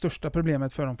är det största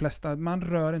problemet för de flesta. Man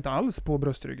rör inte alls på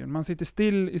bröstryggen. Man sitter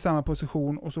still i samma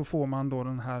position och så får man då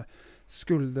den här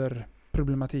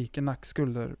skulderproblematiken,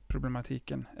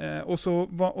 nackskulderproblematiken. Och så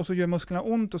gör musklerna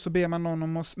ont och så ber man någon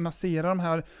om att massera de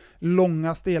här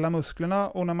långa stela musklerna,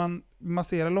 och när man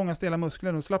masserar långa stela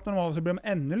muskler då slappnar de av och så blir de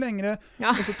ännu längre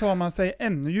och så tar man sig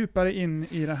ännu djuppare in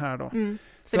i det här då.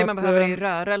 Så det man behöver är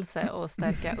rörelse och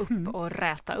stärka upp och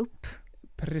räta upp.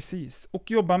 Precis,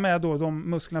 och jobba med då de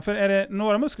musklerna. För är det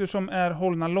några muskler som är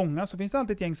hållna långa så finns det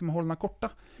alltid ett gäng som är hållna korta.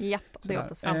 Japp, det är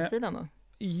oftast framsidan då.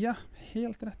 Ja,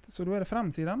 helt rätt. Så då är det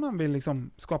framsidan man vill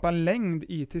liksom skapa längd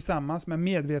i tillsammans med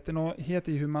medvetenhet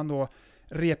i hur man då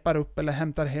repar upp eller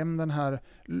hämtar hem den här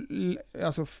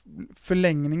alltså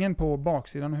förlängningen på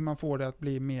baksidan och hur man får det att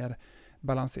bli mer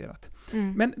balanserat.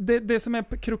 Men det som är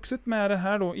kruxet med det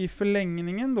här då i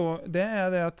förlängningen då, det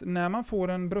är det att när man får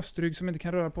en bröstrygg som inte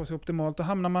kan röra på sig optimalt, då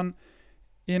hamnar man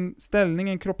i en ställning,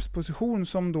 en kroppsposition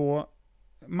som då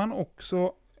man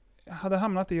också hade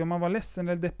hamnat i om man var ledsen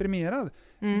eller deprimerad.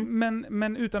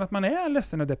 Men utan att man är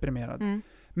ledsen och deprimerad.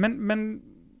 Men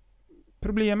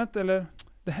problemet, eller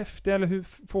det häftiga, eller hur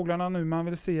fåglarna nu man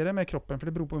vill se det med kroppen, för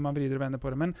det beror på hur man vrider och vänder på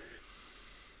det, men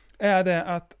är det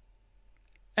att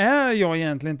är jag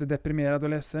egentligen inte deprimerad och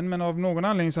ledsen, men av någon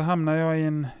anledning så hamnar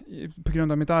jag på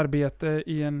grund av mitt arbete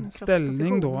i en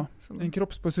ställning då, en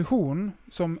kroppsposition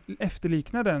som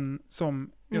efterliknar den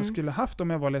som jag skulle haft om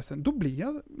jag var ledsen, då blir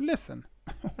jag ledsen.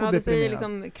 Ja, du säger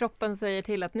liksom, kroppen säger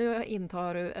till att nu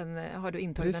har du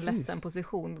intagit en ledsen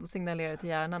position, och då signalerar till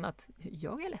hjärnan att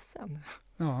jag är ledsen.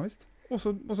 Ja, visst. Och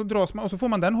så dras man, och så får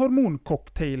man den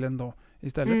hormoncocktailen då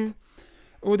istället.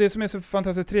 Och det som är så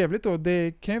fantastiskt trevligt då,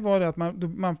 det kan ju vara det att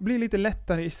man blir lite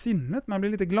lättare i sinnet, man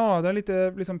blir lite gladare,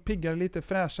 lite liksom piggare, lite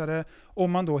fräschare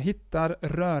om man då hittar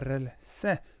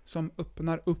rörelse som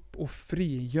öppnar upp och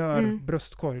frigör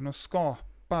bröstkorgen och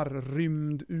skapar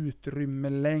rymd, utrymme,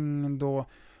 längd och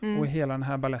hela den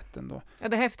här balletten då. Ja,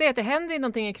 det häftiga är att det händer ju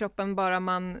någonting i kroppen bara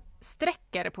man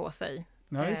sträcker på sig.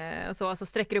 Ja, alltså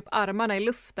sträcker upp armarna i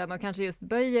luften och kanske just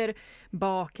böjer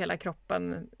bak hela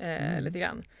kroppen lite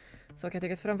grann. Så kan jag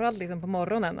tycka att framförallt liksom på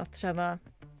morgonen att känna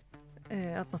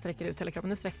att man sträcker ut hela kroppen.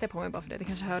 Nu sträckte jag på mig bara för det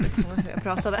kanske hördes på hur jag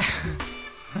pratade.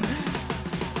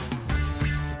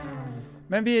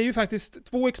 Men vi är ju faktiskt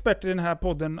 2 experter i den här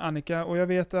podden, Annika, och jag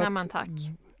vet att men tack.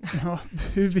 Ja,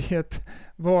 du vet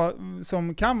vad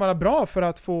som kan vara bra för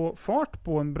att få fart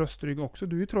på en bröstrygg också.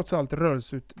 Du är ju trots allt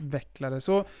rörelseutvecklare.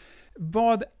 Så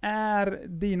vad är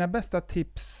dina bästa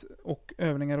tips och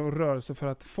övningar och rörelser för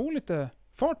att få lite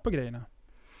fart på grejerna?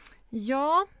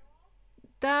 Ja,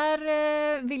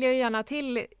 där vill jag gärna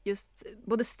till just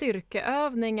både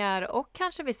styrkeövningar och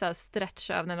kanske vissa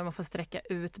stretchövningar där man får sträcka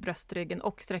ut bröstryggen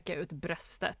och sträcka ut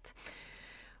bröstet.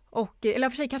 Eller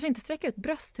för sig kanske inte sträcka ut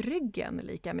bröstryggen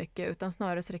lika mycket utan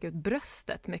snarare sträcka ut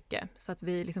bröstet mycket. Så att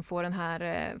vi liksom får den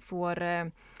här,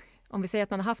 om vi säger att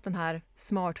man har haft den här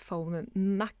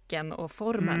smartphone-nacken och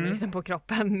formen liksom på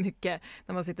kroppen mycket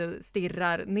när man sitter och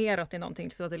stirrar neråt i någonting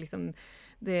så att det liksom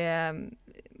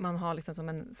man har liksom som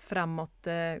en framåt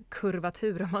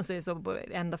kurvatur om man säger så,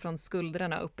 ända från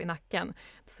skuldrarna upp i nacken.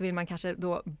 Så vill man kanske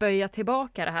då böja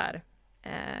tillbaka det här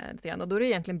lite grann. Och då är det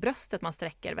egentligen bröstet man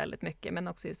sträcker väldigt mycket, men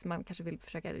också just, man kanske vill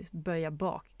försöka just böja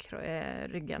bak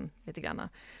ryggen lite grann,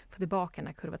 få tillbaka den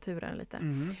här kurvaturen lite.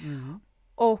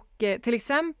 Och till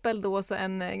exempel då så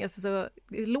så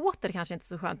det låter kanske inte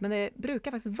så skönt, men det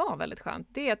brukar faktiskt vara väldigt skönt.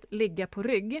 Det är att ligga på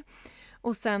rygg.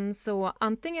 Och sen så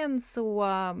antingen så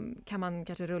kan man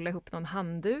kanske rulla ihop någon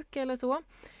handduk eller så.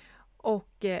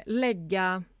 Och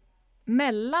lägga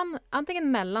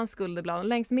antingen mellan skulderbladen,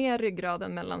 längs med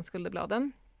ryggraden mellan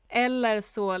skulderbladen. Eller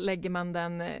så lägger man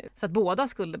den så att båda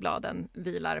skulderbladen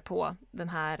vilar på den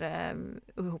här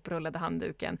ihoprullade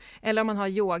handduken. Eller om man har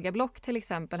yogablock till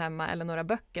exempel hemma eller några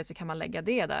böcker så kan man lägga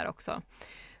det där också.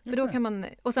 För då kan man,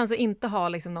 och sen så inte ha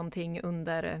liksom någonting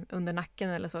under nacken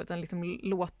eller så, utan liksom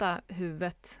låta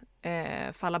huvudet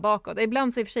falla bakåt.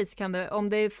 Ibland så i och för sig kan det, om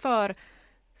det är för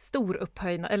stor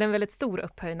upphöjnad, eller en väldigt stor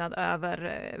upphöjnad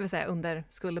över, vill säga, under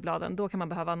skulderbladen, då kan man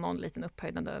behöva någon liten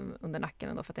upphöjnad under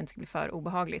nacken då, för att det inte ska bli för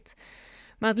obehagligt.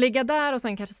 Men att ligga där och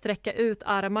sen kanske sträcka ut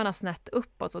armarna snett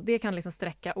uppåt, så det kan liksom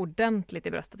sträcka ordentligt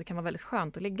i bröstet. Det kan vara väldigt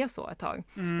skönt att ligga så ett tag.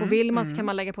 Och vill man så kan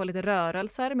man lägga på lite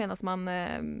rörelser medan man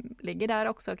ligger där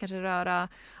också. Kanske röra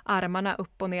armarna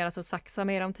upp och ner, alltså saxa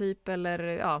med dem typ, eller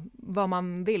ja, vad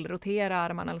man vill. Rotera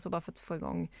armarna eller så, bara för att få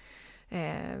igång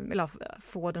eller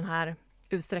få den här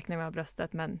utsträckningen av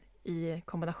bröstet, men i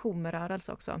kombination med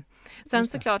rörelse också. Sen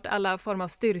såklart alla former av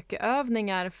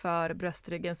styrkeövningar för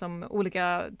bröstryggen, som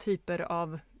olika typer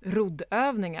av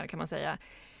roddövningar kan man säga,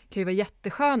 kan ju vara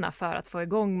jättesköna för att få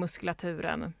igång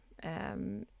muskulaturen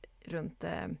runt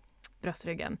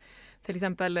bröstryggen. Till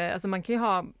exempel, alltså man kan ju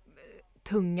ha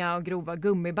tunga och grova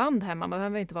gummiband hemma. Man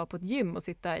behöver inte vara på ett gym och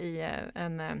sitta i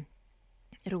en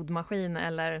roddmaskin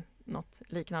eller något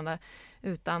liknande,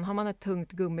 utan har man ett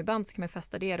tungt gummiband så kan man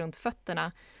fästa det runt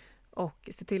fötterna och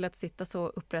se till att sitta så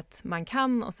upprätt man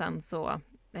kan, och sen så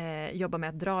jobba med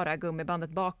att dra det här gummibandet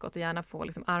bakåt och gärna få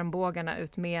liksom armbågarna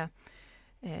ut med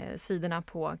sidorna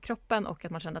på kroppen, och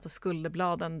att man känner att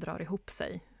skulderbladen drar ihop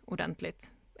sig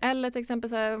ordentligt. Eller till exempel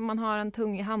så här, om man har en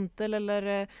tung hantel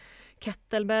eller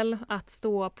kettlebell, att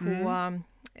stå på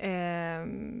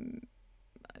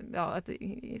att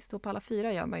stå på alla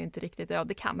fyra gör man ju inte riktigt. Ja,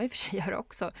 det kan man ju för sig göra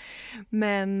också.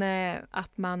 Men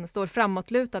att man står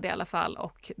framåtlutad i alla fall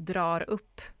och drar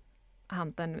upp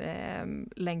hanteln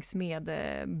längs med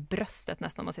bröstet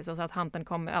nästan, om man säger så att hanteln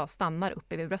stannar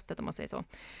uppe vid bröstet, om man säger så.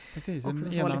 Precis,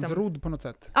 en enarmsrodd på något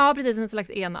sätt. Ja, precis, en slags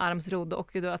enarmsrodd, och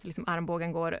då att liksom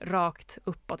armbågen går rakt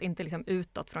uppåt, inte liksom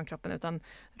utåt från kroppen utan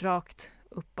rakt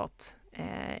uppåt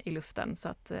i luften, så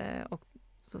att och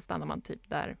så stannar man typ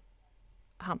där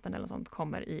hanteln eller sånt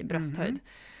kommer i brösthöjd.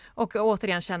 Och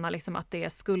återigen känna liksom att det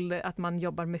är att man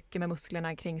jobbar mycket med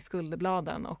musklerna kring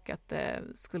skulderbladen, och att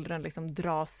skuldran liksom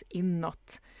dras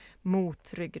inåt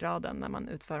mot ryggraden när man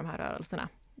utför de här rörelserna.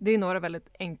 Det är några väldigt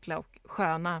enkla och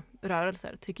sköna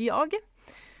rörelser, tycker jag.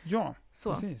 Ja,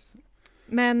 så. Precis.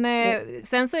 Men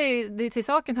sen så är det till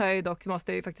saken, hör jag ju dock,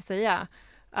 måste jag ju faktiskt säga,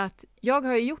 att jag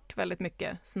har ju gjort väldigt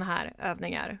mycket såna här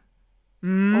övningar.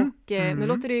 Och nu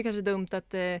låter det ju kanske dumt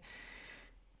att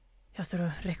jag står och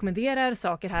rekommenderar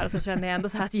saker här, och så känner jag ändå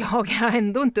så här att jag har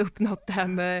ändå inte uppnått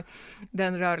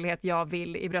den rörlighet jag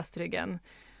vill i bröstryggen.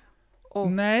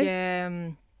 Och, nej.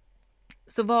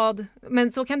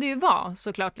 Men så kan det ju vara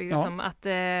såklart, liksom, att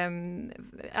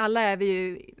alla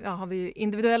har vi ju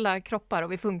individuella kroppar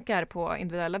och vi funkar på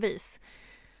individuella vis.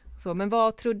 Så, men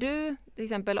vad tror du, till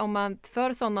exempel, om man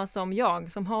för sådana som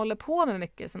jag som håller på med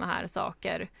mycket sådana här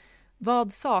saker,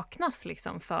 vad saknas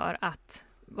liksom för att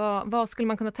vad skulle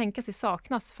man kunna tänka sig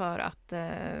saknas för att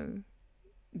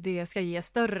det ska ge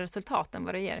större resultat än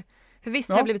vad det ger? För visst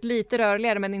har jag blivit lite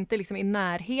rörligare, men inte liksom i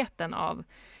närheten av...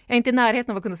 Jag är inte i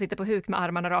närheten av att kunna sitta på huk med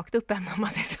armarna rakt upp än, om man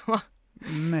säger så.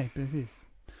 Nej, precis.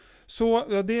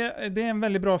 Så det är en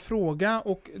väldigt bra fråga,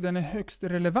 och den är högst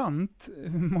relevant,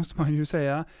 måste man ju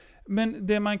säga. Men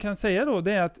det man kan säga då,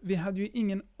 det är att vi har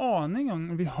ingen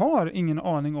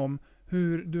aning om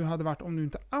hur du hade varit om du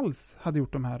inte alls hade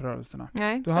gjort de här rörelserna.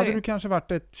 Nej, då hade du kanske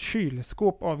varit ett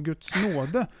kylskåp av Guds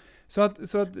nåde. Så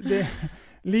att det,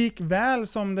 likväl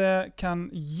som det kan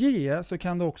ge, så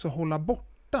kan det också hålla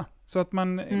borta. Så att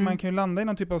man kan ju landa i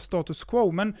någon typ av status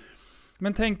quo.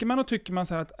 Men tänker man och tycker man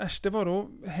så här att det var då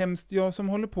hemskt, jag som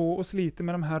håller på och sliter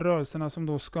med de här rörelserna som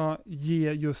då ska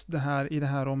ge just det här i det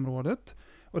här området.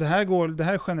 Och det här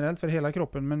är generellt för hela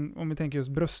kroppen, men om vi tänker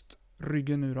just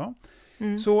bröstryggen nu då.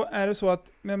 Så är det så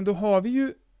att men då har vi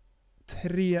ju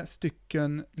 3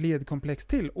 stycken ledkomplex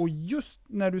till. Och just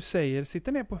när du säger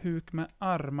sitta ner på huk med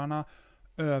armarna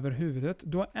över huvudet,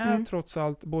 då är trots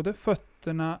allt både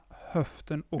fötterna,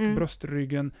 höften och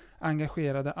bröstryggen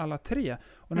engagerade alla 3.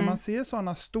 Och när man ser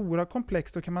sådana stora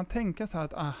komplex, då kan man tänka så här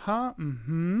att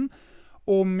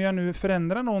om jag nu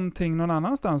förändrar någonting någon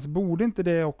annanstans, borde inte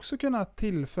det också kunna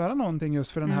tillföra någonting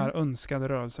just för den här önskade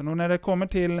rörelsen? Och när det kommer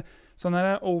till sådana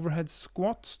här overhead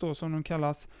squats då, som de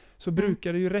kallas, så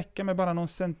brukar det ju räcka med bara någon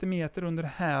centimeter under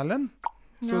hälen.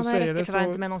 Så det säger räcker tyvärr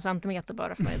inte med någon centimeter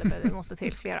bara för mig, det måste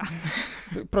till flera.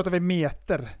 Pratar vi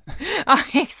meter? Ja,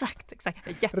 exakt.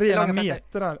 Rena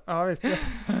metrar, ja visst.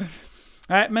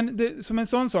 Nej, men det, som en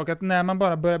sån sak att när man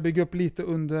bara börjar bygga upp lite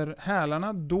under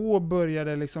hälarna, då börjar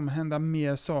det liksom hända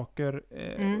mer saker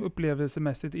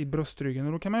upplevelsemässigt i bröstryggen.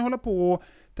 Och då kan man ju hålla på och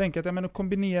tänka att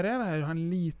kombinerar jag det här, jag har en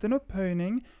liten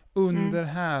upphöjning under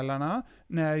hälarna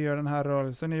när jag gör den här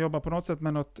rörelsen. Jag jobbar på något sätt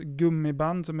med något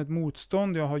gummiband som ett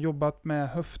motstånd. Jag har jobbat med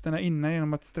höfterna innan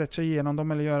genom att stretcha igenom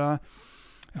dem eller göra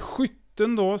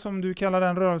skytten då, som du kallar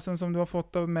den rörelsen som du har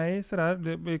fått av mig. Sådär.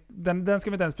 Den ska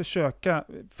vi inte ens försöka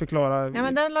förklara. Ja,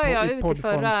 men den la jag ut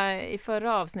i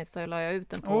förra avsnitt, så la jag ut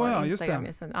den på Instagram.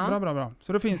 Just det. Bra.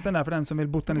 Så då finns den där för den som vill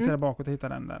botanisera bakåt och hitta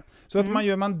den där. Så att man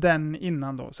gör den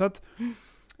innan då. Så att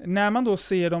när man då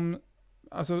ser de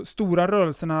stora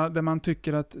rörelserna där man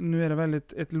tycker att nu är det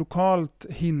väldigt ett lokalt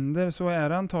hinder, så är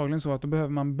det antagligen så att då behöver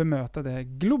man bemöta det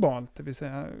globalt, det vill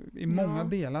säga i många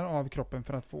delar av kroppen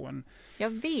för att få en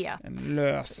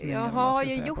lösning. Jag har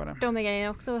ju gjort de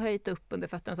grejerna också, höjt upp under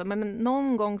fötterna och så, men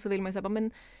någon gång så vill man ju säga,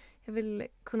 men jag vill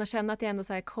kunna känna att jag ändå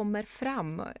så här kommer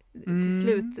fram till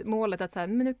slutmålet, att så här,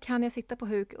 men nu kan jag sitta på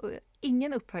huk och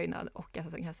ingen upphöjnad och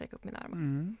jag kan sträcka upp mina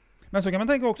armar. Men så kan man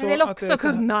tänka också, jag vill också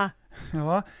kunna.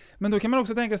 Ja, men då kan man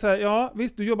också tänka så här, ja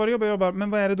visst, du jobbar,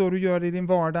 men vad är det då du gör i din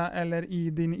vardag eller i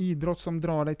din idrott som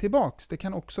drar dig tillbaks? Det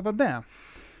kan också vara det.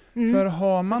 För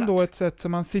har man då ett sätt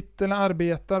som man sitter eller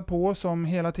arbetar på som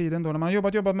hela tiden då, när man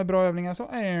har jobbat med bra övningar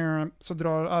så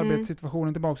drar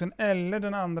arbetssituationen tillbaks en, eller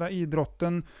den andra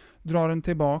idrotten drar den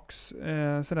tillbaks.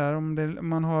 Sådär, om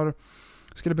man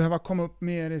skulle behöva komma upp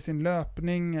mer i sin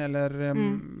löpning eller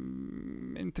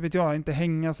inte vet jag, inte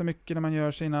hänga så mycket när man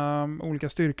gör sina olika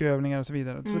styrkeövningar och så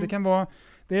vidare. Så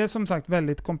det är som sagt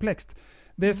väldigt komplext.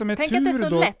 Det som är tänk att det är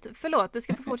så lätt, förlåt, du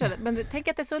ska få fortsätta, men tänk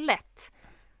att det är så lätt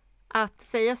att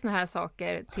säga såna här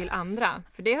saker till andra.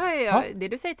 För det har det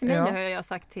du säger till mig, det har jag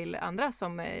sagt till andra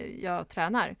som jag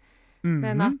tränar.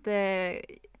 Men att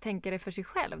tänka det för sig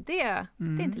själv, det är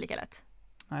inte lika lätt.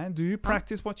 Nej, do you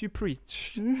practice what you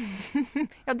preach?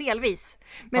 Ja, delvis.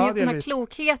 Men just de här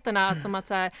klokheterna, som att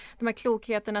så här, de här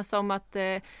klokheterna som att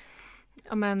de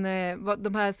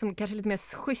här som kanske lite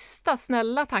mer schyssta,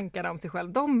 snälla tankarna om sig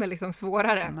själv, de är liksom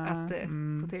svårare att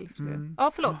få till.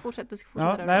 Ja, förlåt, fortsätt. Du ska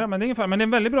fortsätta. Nej, men det är ingen fara. Men det är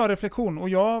en väldigt bra reflektion. Och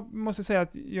jag måste säga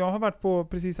att jag har varit på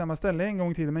precis samma ställe en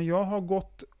gång i tiden, men jag har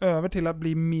gått över till att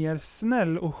bli mer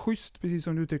snäll och schysst, precis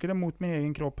som du tycker det, mot min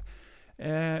egen kropp.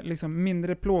 Liksom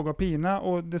mindre plåga och pina,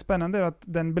 och det spännande är att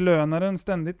den belönar den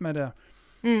ständigt med det.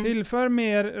 Tillför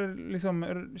mer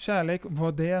liksom kärlek,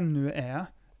 vad det nu är.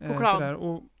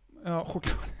 Choklad.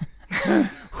 Choklad.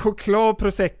 Choklad,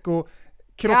 prosecco,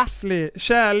 kroppslig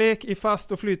kärlek i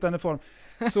fast och flytande form.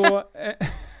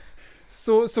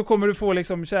 Så kommer du få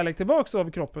liksom kärlek tillbaks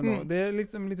av kroppen då. Det är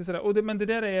liksom lite sådär. Men det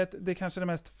där är det kanske det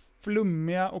mest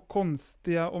flummiga och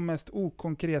konstiga och mest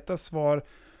okonkreta svar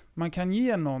man kan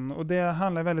ge någon, och det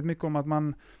handlar väldigt mycket om att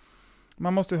man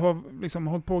måste ha liksom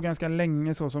hållit på ganska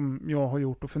länge, så som jag har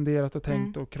gjort, och funderat och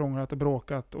tänkt och krånglat och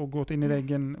bråkat och gått in i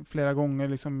väggen flera gånger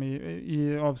liksom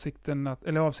i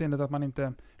avseendet att man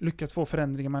inte lyckats få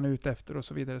förändringar man är ute efter och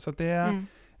så vidare. Så att det är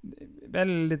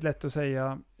väldigt lätt att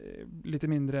säga, lite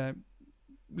mindre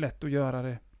lätt att göra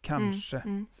det kanske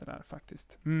sådär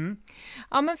faktiskt.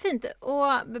 Ja, men fint. Och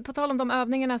på tal om de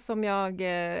övningarna som jag,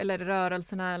 eller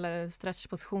rörelserna eller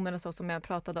stretchpositionerna så som jag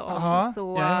pratade om,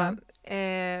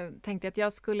 tänkte jag att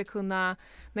jag skulle kunna,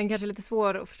 den kanske är lite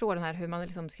svår att förstå den här, hur man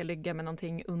liksom ska ligga med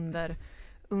någonting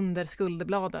under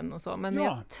skulderbladen och så, men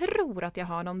jag tror att jag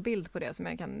har någon bild på det som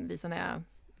jag kan visa när jag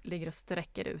ligger och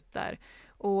sträcker ut där.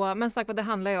 Men sagt vad det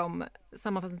handlar ju om,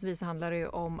 sammanfattningsvis handlar det ju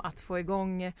om att få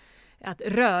igång att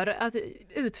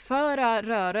utföra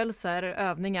rörelser,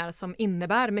 övningar som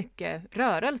innebär mycket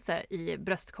rörelse i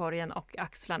bröstkorgen och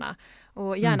axlarna.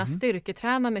 Och gärna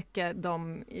styrketräna mycket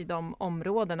i de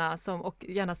områdena, och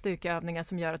gärna styrkeövningar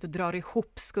som gör att du drar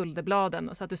ihop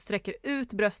skulderbladen, så att du sträcker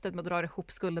ut bröstet och drar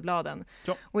ihop skulderbladen.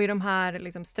 Ja. Och i de här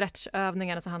liksom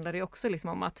stretchövningarna så handlar det också liksom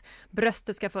om att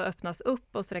bröstet ska få öppnas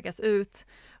upp och sträckas ut,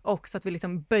 och så att vi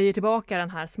liksom böjer tillbaka den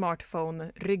här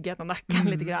smartphone-ryggen och nacken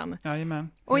lite grann. Jajamän.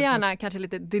 Och gärna kanske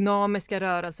lite dynamiska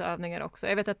rörelseövningar också.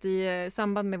 Jag vet att i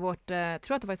samband med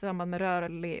tror att det var i samband med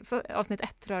avsnitt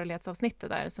 1, rörlighetsavsnittet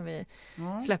där som vi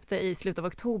släppte i slutet av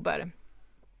oktober.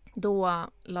 Då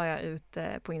la jag ut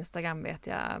på Instagram, vet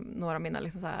jag, några av mina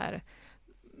liksom så här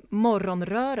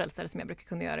morgonrörelser som jag brukar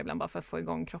kunna göra ibland bara för att få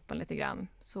igång kroppen lite grann.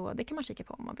 Så det kan man kika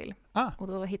på om man vill. Och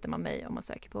då hittar man mig om man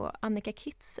söker på Annika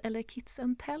Kitz eller Kitz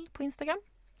 & Tell på Instagram.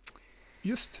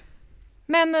 Just.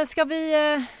 Men ska vi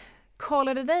call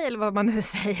it a day, eller vad man nu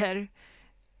säger,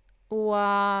 och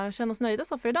känna oss nöjda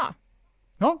så för idag?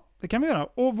 Ja, det kan vi göra.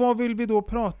 Och vad vill vi då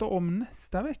prata om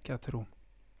nästa vecka, tro?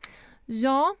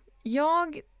 Ja,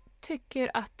 jag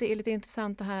tycker att det är lite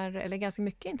intressant det här, eller ganska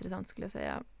mycket intressant skulle jag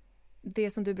säga,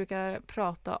 det som du brukar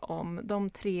prata om, de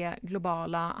 3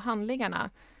 globala handlingarna.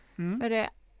 Är det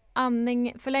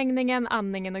förlängningen,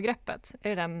 andningen och greppet. Är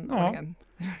det den ordningen?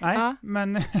 Nej, ja.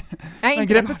 men, Nej, men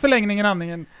greppet, förlängningen,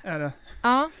 andningen är det.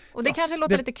 Ja, och det kanske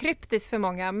låter lite kryptiskt för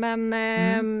många, men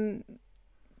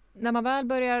när man väl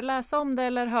börjar läsa om det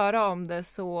eller höra om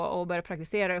det och börjar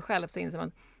praktisera det själv så inser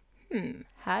man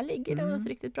här ligger det något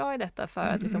riktigt bra i detta för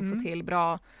att liksom få till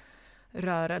bra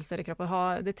rörelser i kroppen.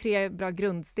 Det är 3 bra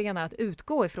grundstenar att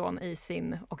utgå ifrån i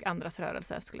sin och andras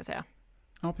rörelse, skulle jag säga.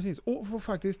 Ja, precis. Och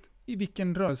faktiskt i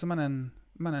vilken rörelse man än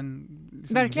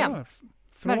liksom verkligen. Rör.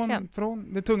 Verkligen.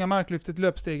 Från det tunga marklyftet,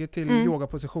 löpsteget till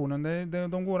yogapositionen.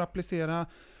 De går att applicera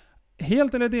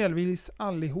helt eller delvis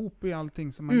allihop i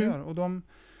allting som man gör. Och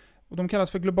de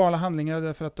kallas för globala handlingar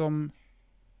därför att de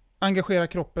engagerar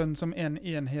kroppen som en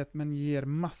enhet men ger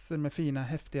massor med fina,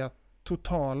 häftiga,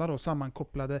 totala och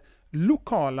sammankopplade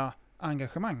lokala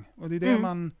engagemang. Och det är det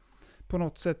man på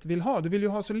något sätt vill ha. Du vill ju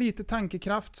ha så lite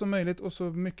tankekraft som möjligt och så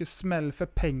mycket smäll för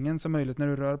pengen som möjligt när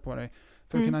du rör på dig.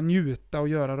 För att kunna njuta och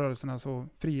göra rörelserna så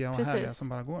fria och härliga som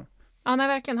bara går. Ja, nej,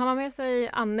 verkligen. Har man med sig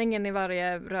andningen i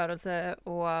varje rörelse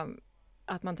och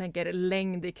att man tänker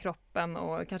längd i kroppen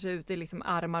och kanske ut i liksom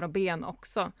armar och ben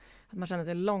också. Att man känner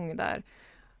sig lång där.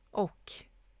 Och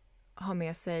ha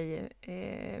med sig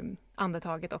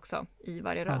andetaget också i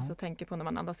varje rörelse och tänker på när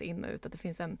man andas in och ut att det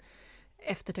finns en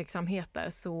eftertänksamhet där,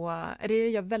 så det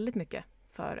gör väldigt mycket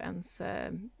för ens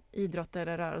idrott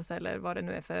eller rörelse eller vad det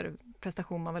nu är för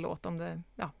prestation man vill åt,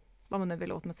 vad man nu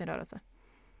vill åt med sin rörelse.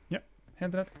 Ja,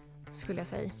 helt rätt. Skulle jag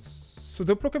säga. Så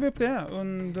då plockar vi upp det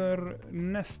under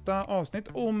nästa avsnitt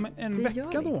om en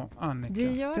vecka då,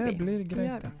 Annika. Det blir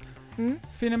grejt.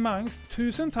 Finemangs,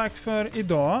 tusen tack för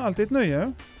idag. Alltid ett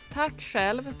nöje. Tack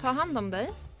själv. Ta hand om dig.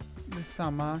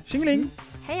 Detsamma. Tjingeling.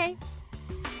 Hej, hej.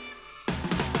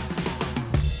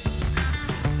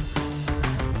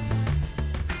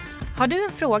 Har du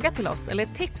en fråga till oss eller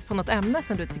ett tips på något ämne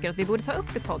som du tycker att vi borde ta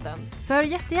upp i podden, så hör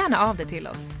jättegärna av dig till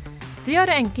oss. Du gör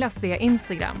det enklast via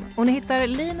Instagram och ni hittar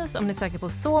Linus om ni söker på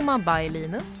Soma by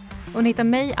Linus och ni hittar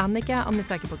mig, Annika, om ni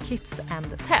söker på Kids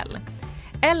and Tell.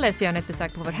 Eller så gör ni ett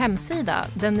besök på vår hemsida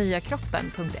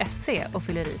dennyaKroppen.se och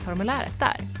fyller i formuläret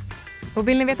där. Och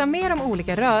vill ni veta mer om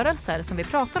olika rörelser som vi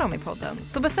pratar om i podden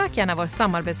så besök gärna vår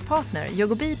samarbetspartner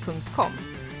yogobi.com.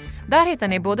 Där hittar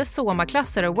ni både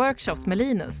Soma-klasser och workshops med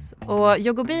Linus. Och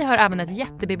Yogobi har även ett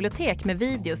jättebibliotek med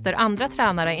videos där andra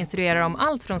tränare instruerar om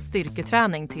allt från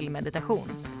styrketräning till meditation.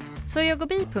 Så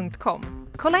yogobi.com.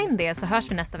 Kolla in det så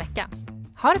hörs vi nästa vecka.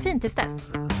 Ha det fint tills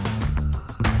dess!